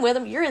to swim with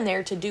them, you're in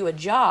there to do a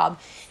job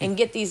and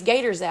get these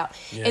gators out.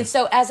 Yeah. And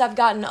so as I've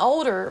gotten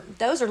older,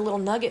 those are little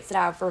nuggets that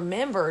I've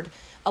remembered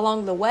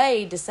along the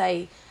way to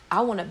say,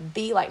 I want to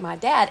be like my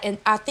dad. And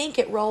I think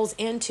it rolls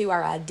into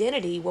our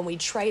identity when we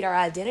trade our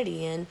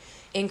identity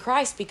in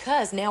Christ,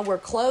 because now we're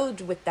clothed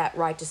with that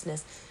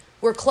righteousness.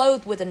 We're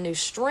clothed with a new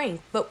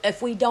strength. But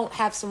if we don't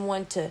have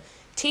someone to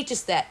teach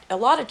us that, a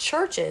lot of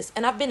churches,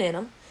 and I've been in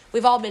them,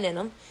 we've all been in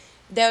them,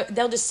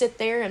 they'll just sit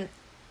there. And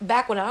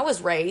back when I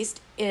was raised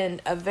in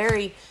a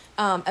very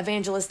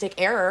evangelistic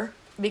era,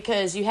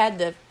 because you had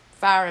the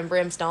fire and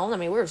brimstone. I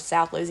mean, we were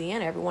South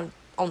Louisiana, everyone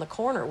on the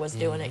corner was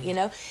doing it, you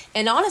know.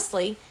 And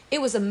honestly,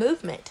 it was a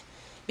movement,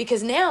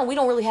 because now we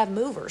don't really have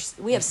movers,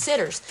 we have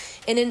sitters.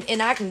 And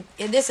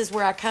this is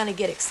where I kind of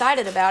get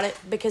excited about it,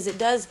 because it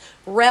does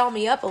rile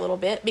me up a little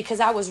bit, because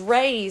I was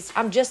raised,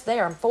 I'm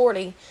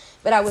 40,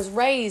 but I was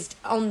raised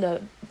on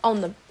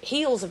the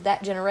heels of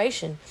that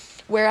generation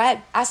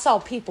where I saw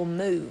people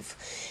move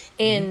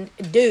and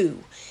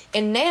do.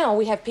 And now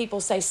we have people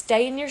say,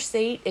 stay in your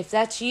seat. If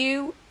that's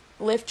you,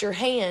 lift your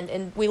hand.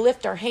 And we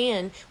lift our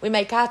hand. We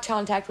make eye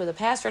contact with a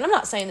pastor. And I'm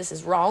not saying this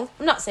is wrong.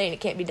 I'm not saying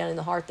it can't be done in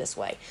the heart this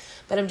way.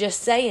 But I'm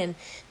just saying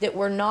that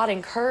we're not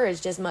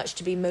encouraged as much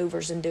to be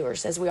movers and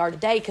doers as we are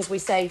today, because we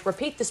say,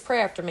 repeat this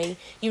prayer after me.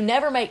 You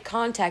never make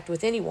contact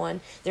with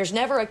anyone. There's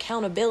never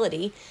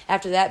accountability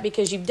after that,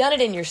 because you've done it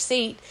in your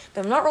seat.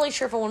 But I'm not really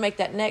sure if I want to make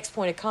that next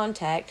point of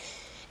contact.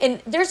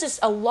 And there's just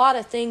a lot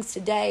of things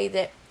today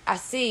that I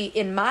see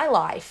in my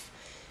life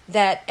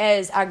that,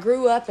 as I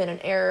grew up in an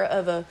era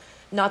of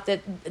not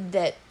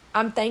that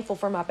I'm thankful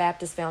for my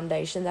Baptist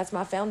foundation. That's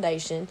my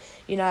foundation.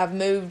 You know, I've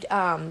moved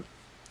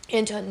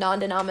into a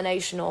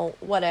non-denominational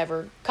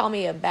whatever. Call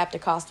me a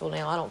Baptist-costal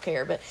now. I don't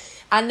care. But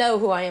I know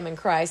who I am in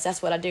Christ.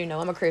 That's what I do know.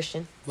 I'm a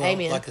Christian. Well,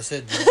 Amen. like I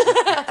said,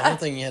 the only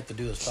thing you have to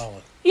do is follow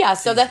it. Yeah,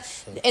 so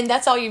Jesus.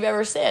 that's all you've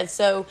ever said.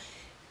 So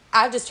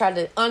I've just tried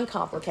to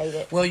uncomplicate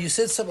it. Well, you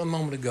said something a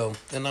moment ago,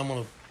 and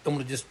I'm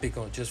gonna just speak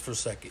on it just for a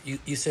second.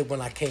 You said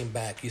when I came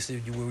back, you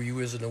said you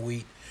was in the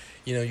wheat,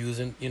 you was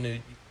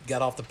in,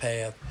 got off the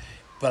path,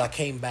 but I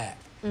came back.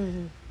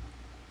 Mm-hmm.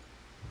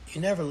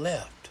 You never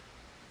left.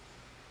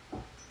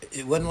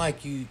 It wasn't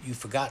like you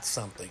forgot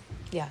something.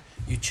 Yeah,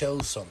 You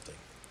chose something.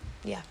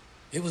 yeah,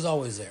 It was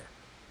always there.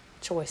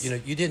 choice.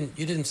 You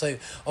didn't say,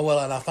 oh well,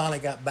 and I finally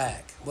got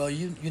back. Well,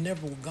 you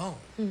never were gone.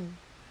 Mm-hmm.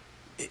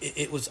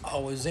 It was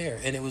always there,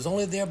 and it was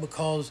only there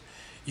because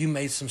you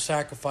made some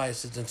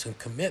sacrifices and some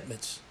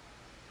commitments.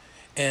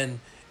 And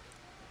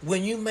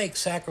when you make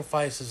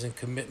sacrifices and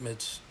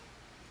commitments,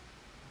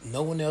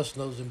 no one else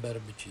knows them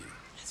better but you,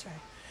 That's right.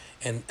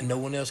 and no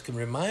one else can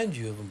remind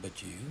you of them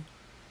but you.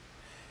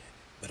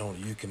 But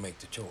only you can make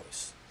the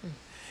choice.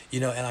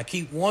 And I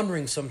keep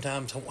wondering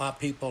sometimes why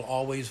people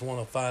always want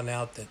to find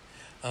out that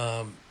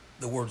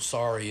the word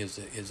sorry is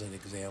an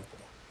example.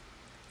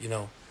 You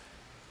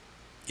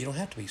don't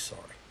have to be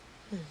sorry.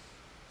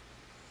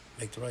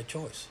 Make the right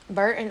choice.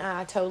 Bert and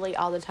I totally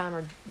all the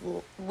time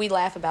we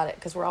laugh about it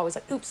because we're always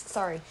like, oops,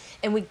 sorry.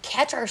 And we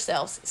catch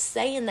ourselves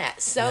saying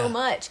that so Yeah.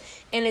 much.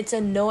 And it's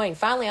annoying.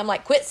 Finally, I'm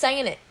like, quit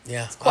saying it.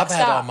 Yeah, Quick, I've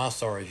had all stop. my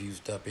sorries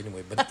used up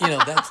anyway. But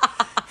that's.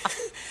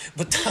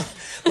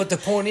 but the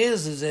point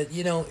is that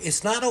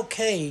it's not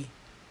okay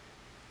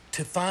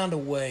to find a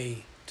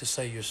way to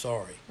say you're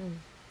sorry.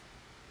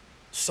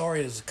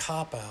 Sorry is a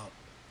cop out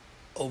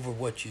over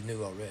what you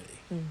knew already.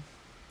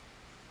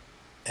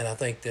 And I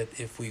think that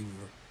if we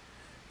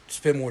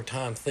spend more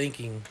time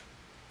thinking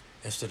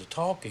instead of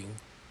talking,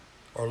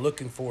 or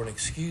looking for an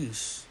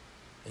excuse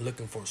and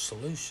looking for a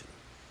solution,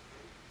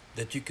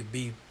 that you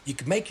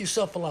could make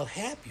yourself a lot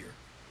happier.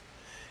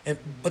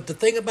 But the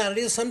thing about it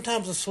is,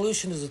 sometimes a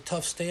solution is a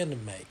tough stand to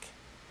make.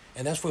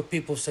 And that's where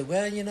people say,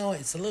 well,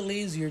 it's a little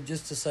easier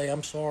just to say,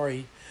 I'm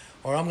sorry,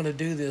 or I'm going to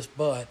do this,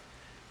 but,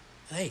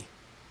 hey,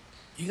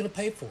 you're going to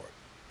pay for it.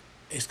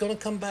 It's going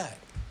to come back.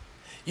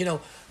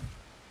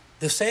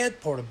 The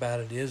sad part about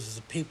it is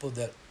the people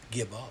that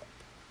give up,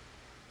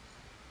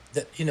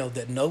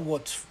 that know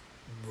what's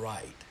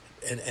right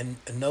and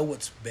know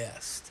what's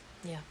best.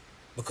 Yeah.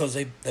 Because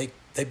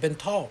they've been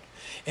taught.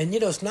 And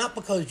it's not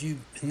because you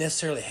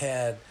necessarily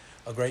had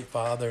a great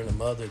father and a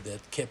mother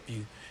that kept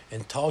you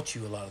and taught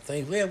you a lot of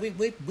things. Well,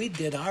 we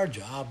did our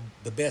job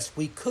the best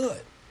we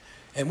could,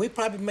 and we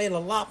probably made a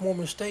lot more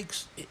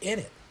mistakes in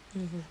it.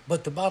 Mm-hmm.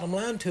 But the bottom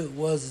line to it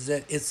is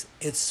that it's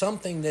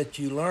something that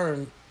you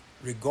learn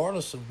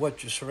regardless of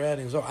what your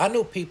surroundings are. I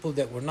know people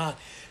that were not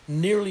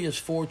nearly as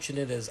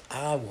fortunate as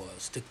I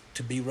was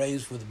to be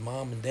raised with a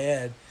mom and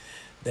dad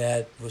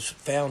that was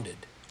founded.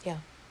 Yeah.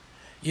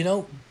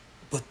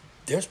 But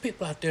there's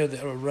people out there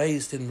that are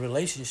raised in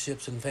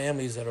relationships and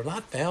families that are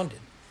not founded,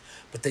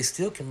 but they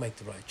still can make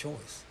the right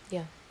choice.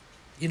 Yeah.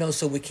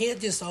 So we can't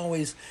just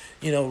always,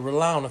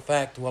 rely on the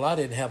fact, well, I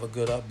didn't have a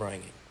good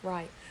upbringing.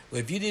 Right. Well,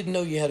 if you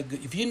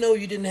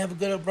you didn't have a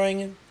good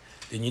upbringing,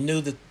 then you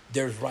knew that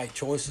there's right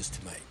choices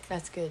to make.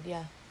 That's good.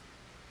 Yeah.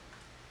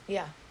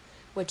 Yeah.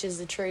 Which is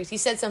the truth. You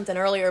said something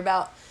earlier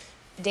about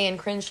Dan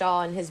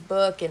Crenshaw and his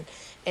book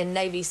and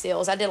Navy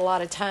SEALs. I did a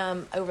lot of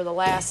time over the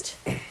last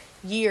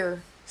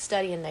year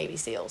studying Navy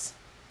SEALs.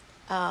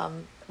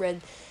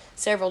 Read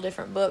several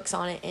different books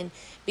on it, and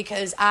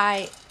because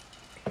I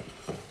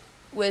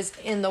was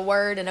in the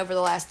Word, and over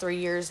the last 3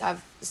 years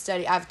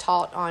I've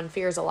taught on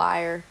Fear is a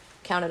Liar,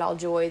 Count It All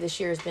Joy. This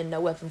year has been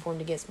No Weapon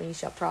Formed Against Me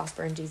Shall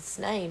Prosper in Jesus'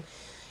 name.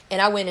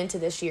 And I went into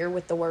this year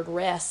with the word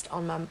rest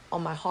on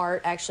my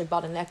heart. I actually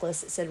bought a necklace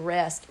that said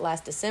rest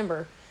last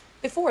December,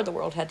 before the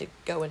world had to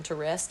go into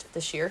rest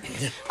this year.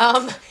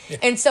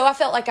 And so I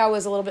felt like I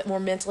was a little bit more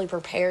mentally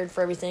prepared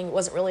for everything. It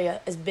wasn't really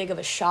as big of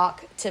a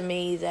shock to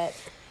me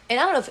and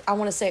I don't know if I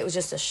want to say it was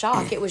just a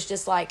shock. It was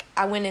just like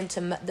I went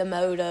into the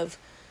mode of,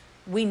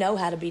 we know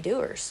how to be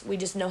doers. We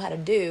just know how to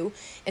do.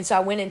 And so I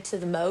went into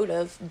the mode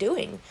of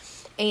doing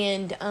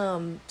and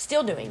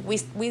still doing.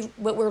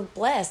 We're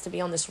blessed to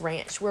be on this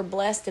ranch. We're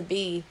blessed to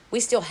be, we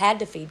still had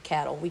to feed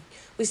cattle.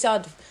 We still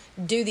had to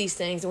do these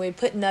things, and we'd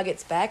put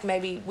nuggets back.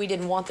 Maybe we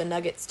didn't want the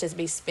nuggets to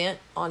be spent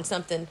on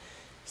something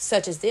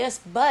such as this,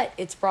 but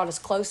it's brought us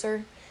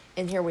closer,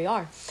 and here we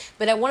are.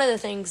 But one of the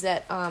things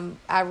that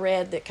I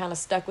read that kind of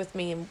stuck with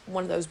me in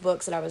one of those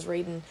books that I was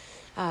reading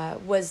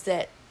was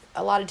that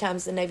a lot of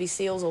times the Navy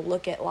SEALs will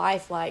look at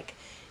life like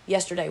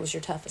yesterday was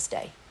your toughest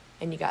day,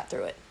 and you got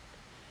through it.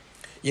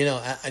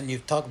 And you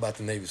talk about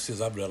the Navy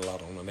SEALs. I've read a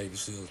lot on the Navy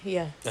SEALs.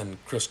 Yeah. And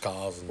Chris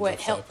Cause. And what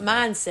helped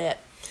mindset.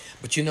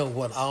 But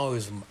what I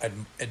always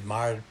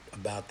admired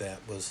about that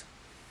was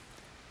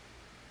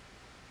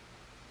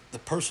the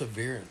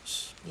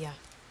perseverance. Yeah.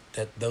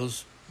 That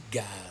those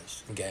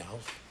guys and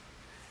gals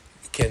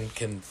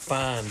can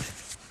find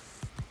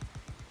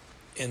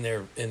in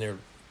their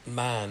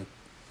mind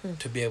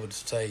to be able to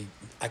say,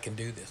 I can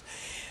do this.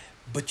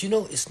 But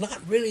it's not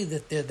really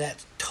that they're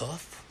that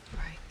tough.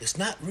 Right. It's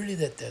not really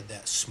that they're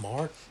that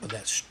smart or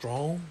that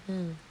strong.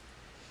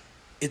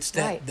 It's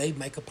that they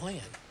make a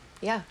plan.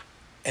 Yeah.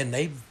 And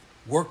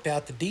worked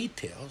out the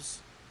details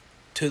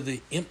to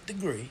the nth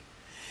degree.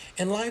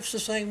 And life's the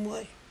same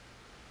way.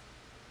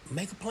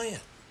 Make a plan,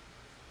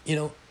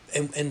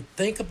 and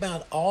think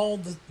about all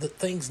the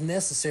things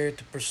necessary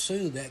to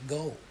pursue that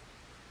goal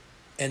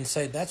and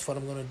say, that's what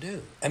I'm going to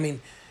do. I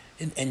mean,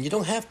 and you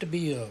don't have to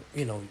be a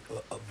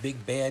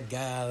big bad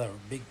guy or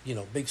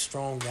big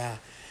strong guy.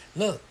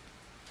 Look,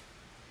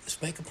 let's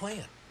make a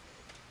plan.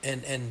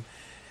 And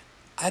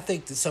I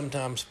think that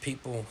sometimes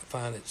people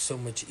find it so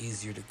much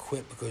easier to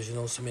quit because,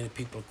 so many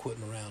people are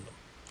quitting around them.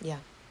 Yeah.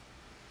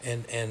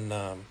 And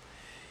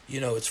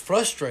it's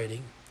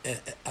frustrating.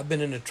 I've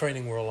been in the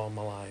training world all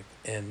my life,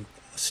 and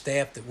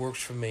staff that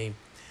works for me,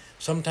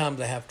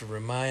 sometimes I have to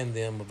remind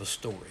them of a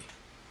story.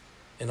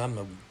 And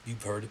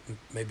you've heard it,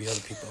 maybe other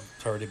people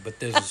have heard it,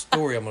 but there's a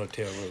story I'm going to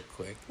tell real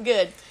quick.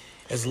 Good.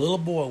 As a little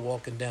boy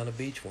walking down the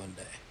beach one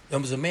day, there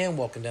was a man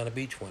walking down the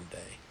beach one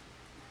day,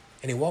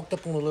 and he walked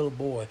up on a little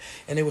boy,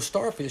 and there was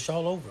starfish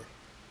all over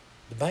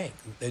the bank.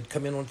 They'd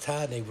come in on the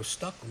tide, and they were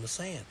stuck on the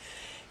sand.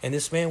 And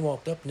this man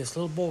walked up, and this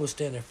little boy was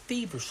standing there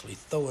feverishly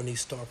throwing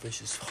these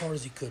starfish as hard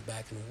as he could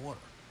back in the water.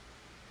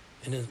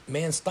 And the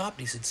man stopped.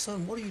 He said,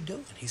 "Son, what are you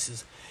doing?" He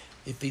says,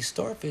 "If these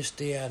starfish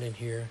stay out in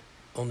here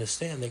on the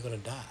sand, they're going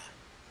to die."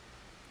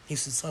 He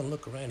said, "Son,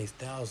 look around, these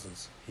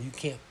thousands. You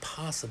can't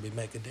possibly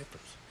make a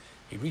difference."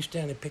 He reached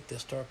down and picked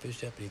that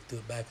starfish up, and he threw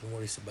it back in the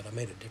water. He said, "But I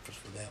made a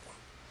difference with that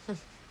one."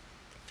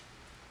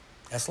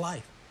 That's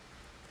life.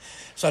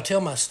 So I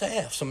tell my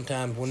staff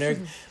sometimes when they're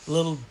a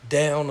little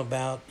down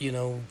about,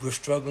 we're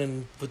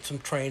struggling with some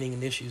training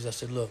and issues, I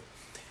said, look,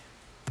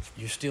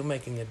 you're still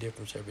making a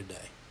difference every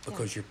day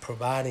because you're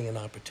providing an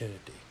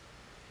opportunity.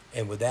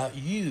 And without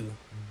you,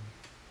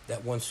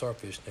 that one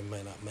starfish, they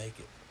may not make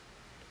it.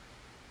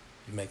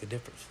 You make a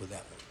difference with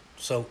that one.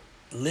 So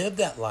live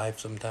that life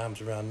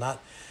sometimes around not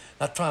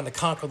trying to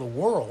conquer the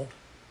world,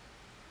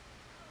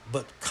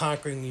 but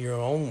conquering your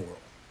own world.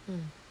 Mm.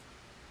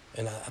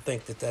 And I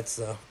think that's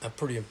a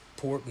pretty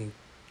important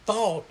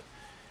thought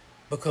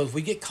because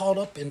we get caught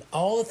up in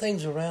all the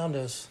things around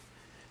us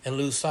and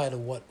lose sight of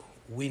what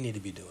we need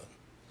to be doing.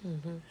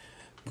 Mm-hmm.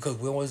 Because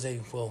we always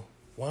say, well,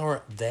 why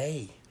aren't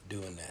they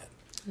doing that?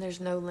 There's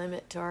no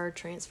limit to our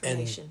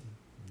transformation.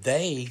 And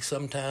they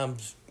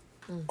sometimes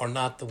are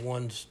not the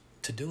ones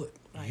to do it.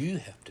 Right. You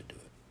have to do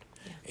it.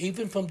 Yeah.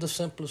 Even from the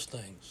simplest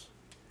things.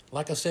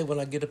 Like I said,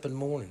 when I get up in the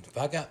morning, if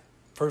I got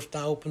first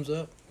eye opens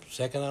up,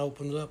 second eye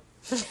opens up,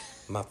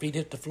 my feet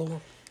hit the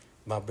floor,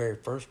 my very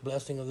first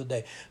blessing of the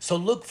day. So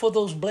look for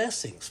those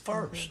blessings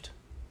first.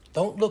 Mm-hmm.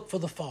 Don't look for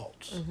the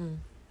faults. Mm-hmm.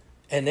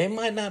 And they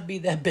might not be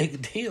that big a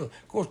deal.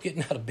 Of course,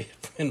 getting out of bed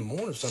in the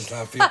morning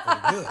sometimes feels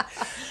pretty good.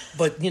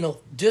 But,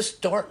 just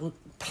start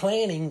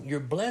planning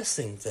your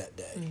blessings that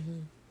day.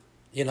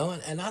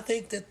 Mm-hmm. And I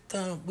think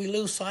that we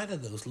lose sight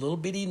of those little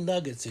bitty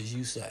nuggets, as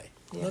you say.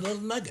 Yeah. Little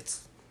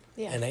nuggets.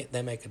 Yeah. And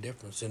they make a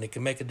difference. And it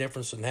can make a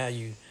difference in how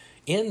you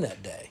end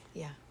that day.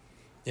 Yeah.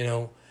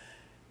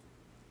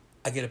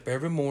 I get up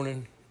every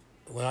morning.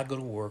 When I go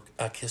to work,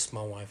 I kiss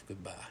my wife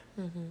goodbye.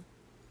 Mm-hmm.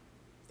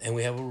 And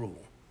we have a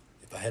rule.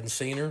 If I hadn't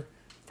seen her,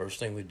 first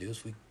thing we do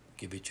is we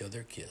give each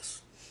other a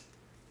kiss.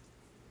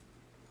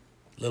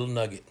 Little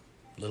nugget,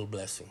 little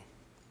blessing.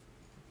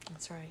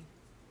 That's right.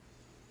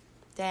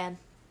 Dad,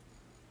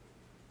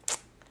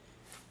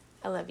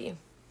 I love you.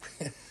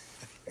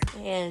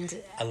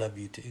 And I love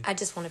you too. I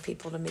just wanted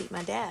people to meet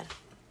my dad.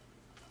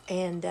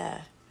 And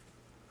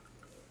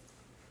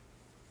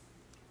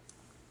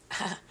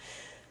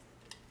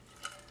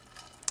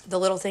the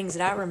little things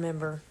that I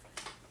remember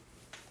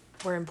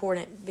were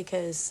important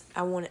because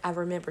I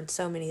remembered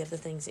so many of the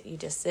things that you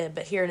just said,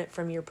 but hearing it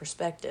from your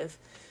perspective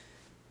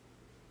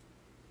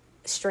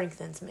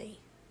strengthens me.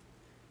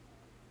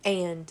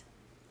 And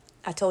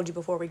I told you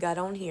before we got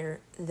on here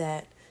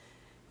that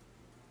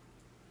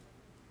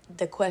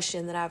the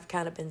question that I've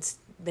kind of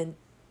been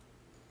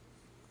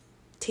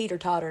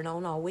teeter-tottering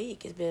on all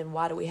week has been,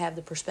 why do we have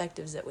the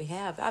perspectives that we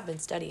have? I've been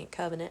studying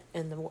covenant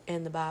in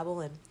the Bible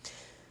and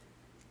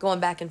going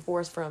back and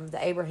forth from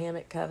the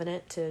Abrahamic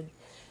covenant to,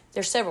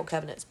 there's several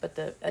covenants, but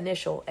the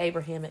initial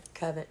Abrahamic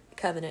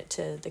covenant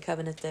to the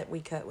covenant that we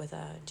cut with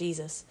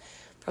Jesus,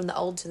 from the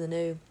old to the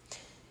new.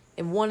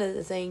 And one of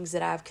the things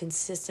that I've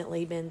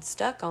consistently been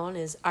stuck on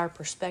is our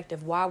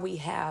perspective, why we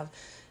have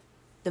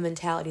the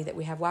mentality that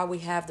we have, why we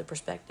have the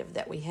perspective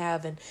that we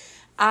have. And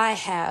I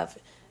have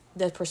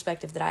the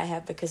perspective that I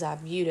have because I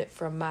viewed it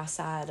from my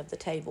side of the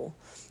table.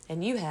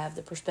 And you have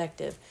the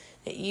perspective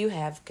that you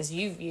have because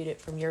you viewed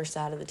it from your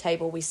side of the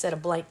table. We set a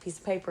blank piece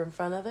of paper in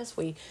front of us.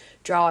 We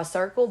draw a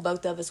circle.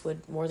 Both of us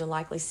would more than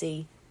likely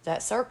see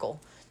that circle.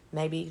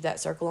 Maybe that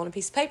circle on a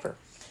piece of paper.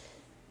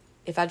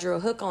 If I drew a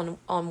hook on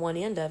one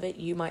end of it,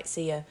 you might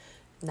see a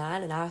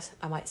 9 and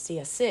I might see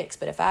a 6.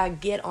 But if I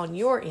get on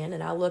your end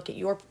and I look at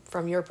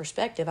from your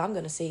perspective, I'm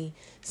going to see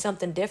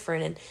something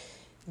different. And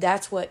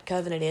that's what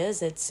covenant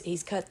is.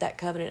 He's cut that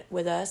covenant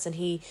with us,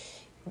 and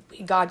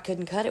God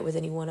couldn't cut it with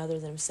anyone other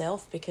than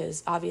himself,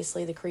 because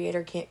obviously the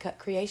Creator can't cut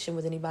creation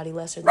with anybody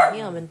lesser than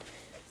him, and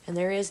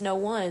there is no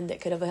one that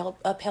could have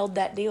upheld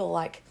that deal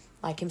like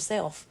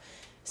himself.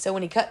 So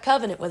when he cut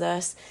covenant with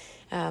us,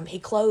 he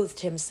clothed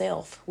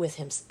himself with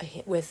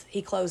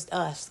he clothed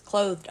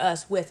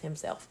us with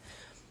himself,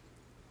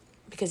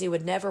 because he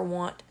would never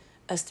want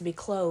us to be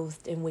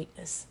clothed in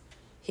weakness.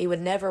 He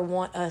would never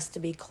want us to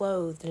be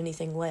clothed in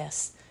anything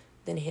less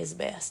than his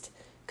best,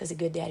 because a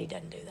good daddy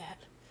doesn't do that.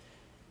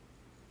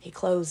 He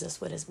clothes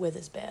us with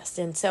his best.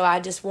 And so I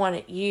just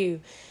wanted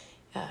you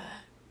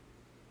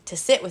to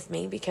sit with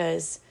me,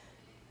 because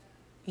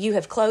you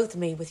have clothed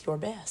me with your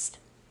best.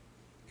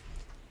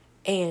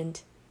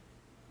 And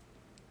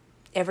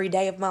every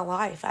day of my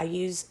life, I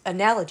use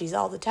analogies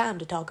all the time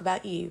to talk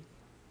about you.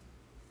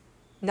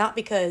 Not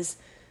because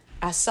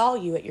I saw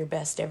you at your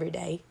best every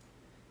day,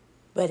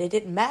 but it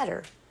didn't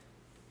matter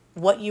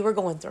what you were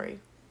going through.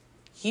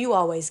 You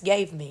always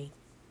gave me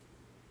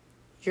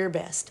your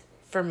best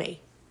for me.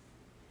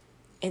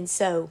 And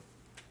so,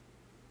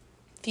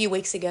 a few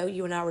weeks ago,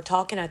 you and I were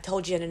talking. I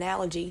told you an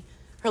analogy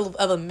of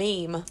a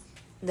meme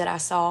that I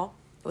saw.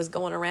 It was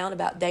going around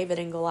about David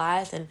and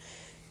Goliath and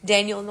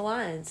Daniel and the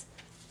lions.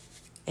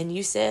 And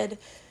you said,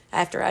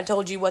 after I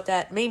told you what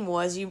that meme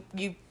was, you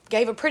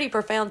gave a pretty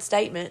profound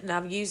statement, and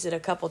I've used it a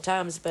couple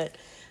times, but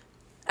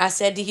I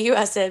said to you,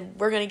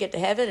 we're going to get to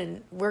heaven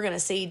and we're going to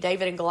see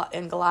David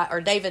and Goliath, or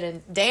David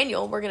and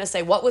Daniel. We're going to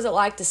say, what was it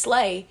like to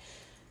slay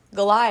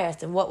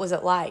Goliath, and what was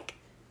it like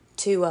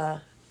to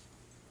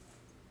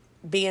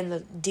be in the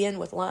den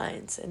with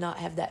lions and not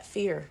have that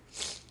fear?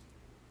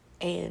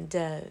 And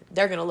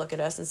they're going to look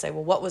at us and say,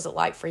 well, what was it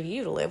like for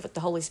you to live with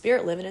the Holy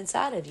Spirit living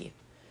inside of you?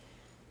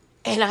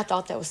 And I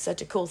thought that was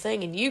such a cool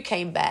thing. And you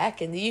came back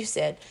and you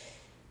said,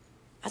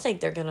 I think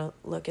they're going to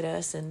look at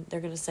us and they're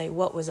going to say,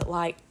 what was it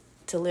like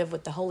to live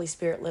with the Holy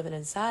Spirit living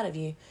inside of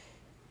you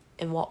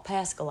and walk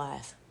past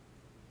Goliath?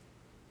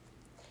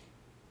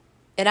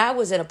 And I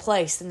was in a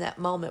place in that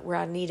moment where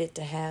I needed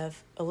to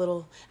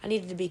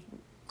be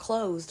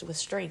clothed with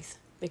strength,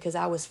 because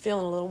I was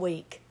feeling a little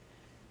weak.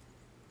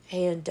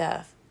 And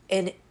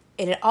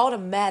it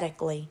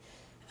automatically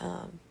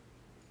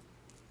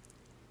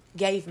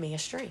gave me a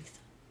strength.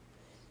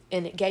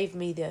 And it gave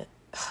me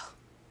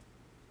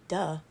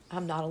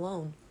I'm not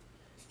alone.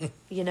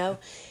 And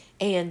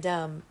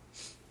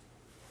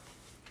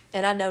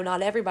I know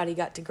not everybody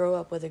got to grow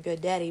up with a good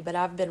daddy, but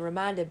I've been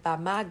reminded by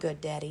my good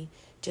daddy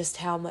just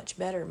how much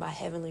better my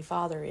Heavenly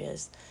Father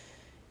is.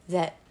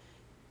 That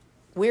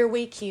we're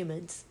weak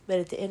humans, but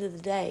at the end of the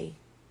day,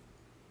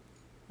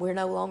 we're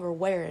no longer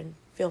wearing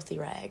filthy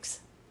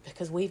rags,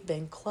 because we've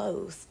been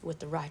clothed with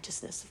the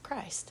righteousness of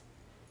Christ.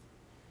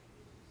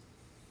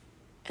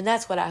 And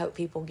that's what I hope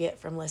people get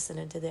from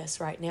listening to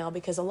this right now,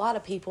 because a lot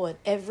of people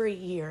every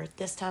year at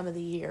this time of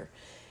the year,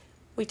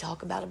 we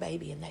talk about a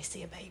baby and they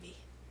see a baby.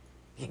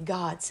 And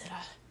God said,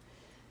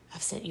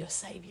 I've sent you a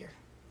Savior.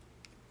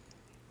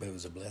 But it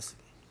was a blessing.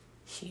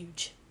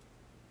 Huge.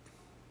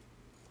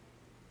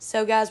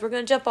 So guys, we're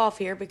going to jump off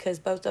here, because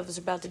both of us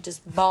are about to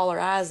just bawl our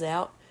eyes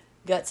out,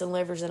 guts and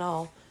livers and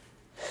all.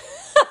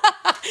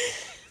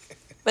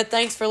 But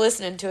thanks for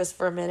listening to us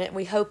for a minute.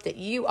 We hope that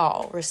you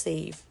all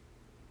receive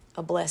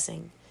a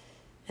blessing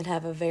and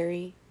have a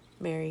very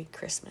Merry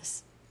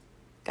Christmas.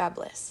 God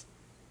bless.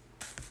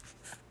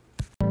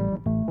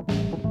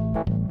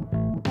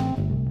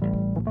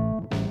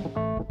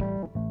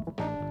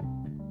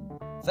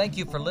 Thank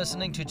you for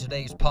listening to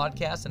today's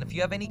podcast. And if you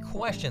have any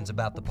questions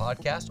about the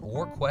podcast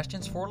or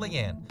questions for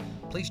Leanne,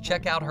 please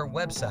check out her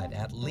website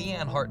at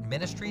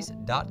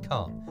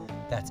leannehartministries.com.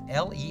 That's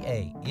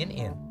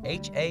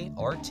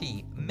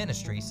LeAnnHart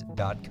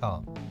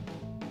Ministries.com.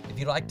 If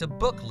you'd like to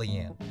book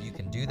Leanne, you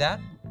can do that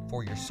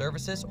for your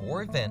services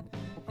or event,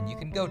 and you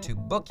can go to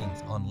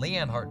bookings on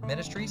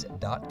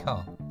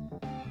LeanneHartMinistries.com.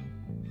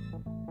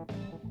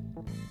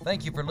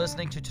 Thank you for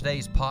listening to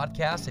today's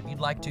podcast. If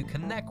you'd like to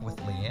connect with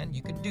Leanne,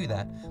 you can do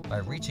that by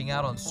reaching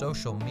out on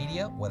social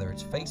media, whether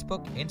it's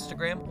Facebook,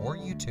 Instagram, or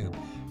YouTube,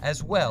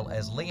 as well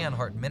as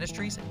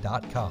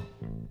LeanneHartMinistries.com.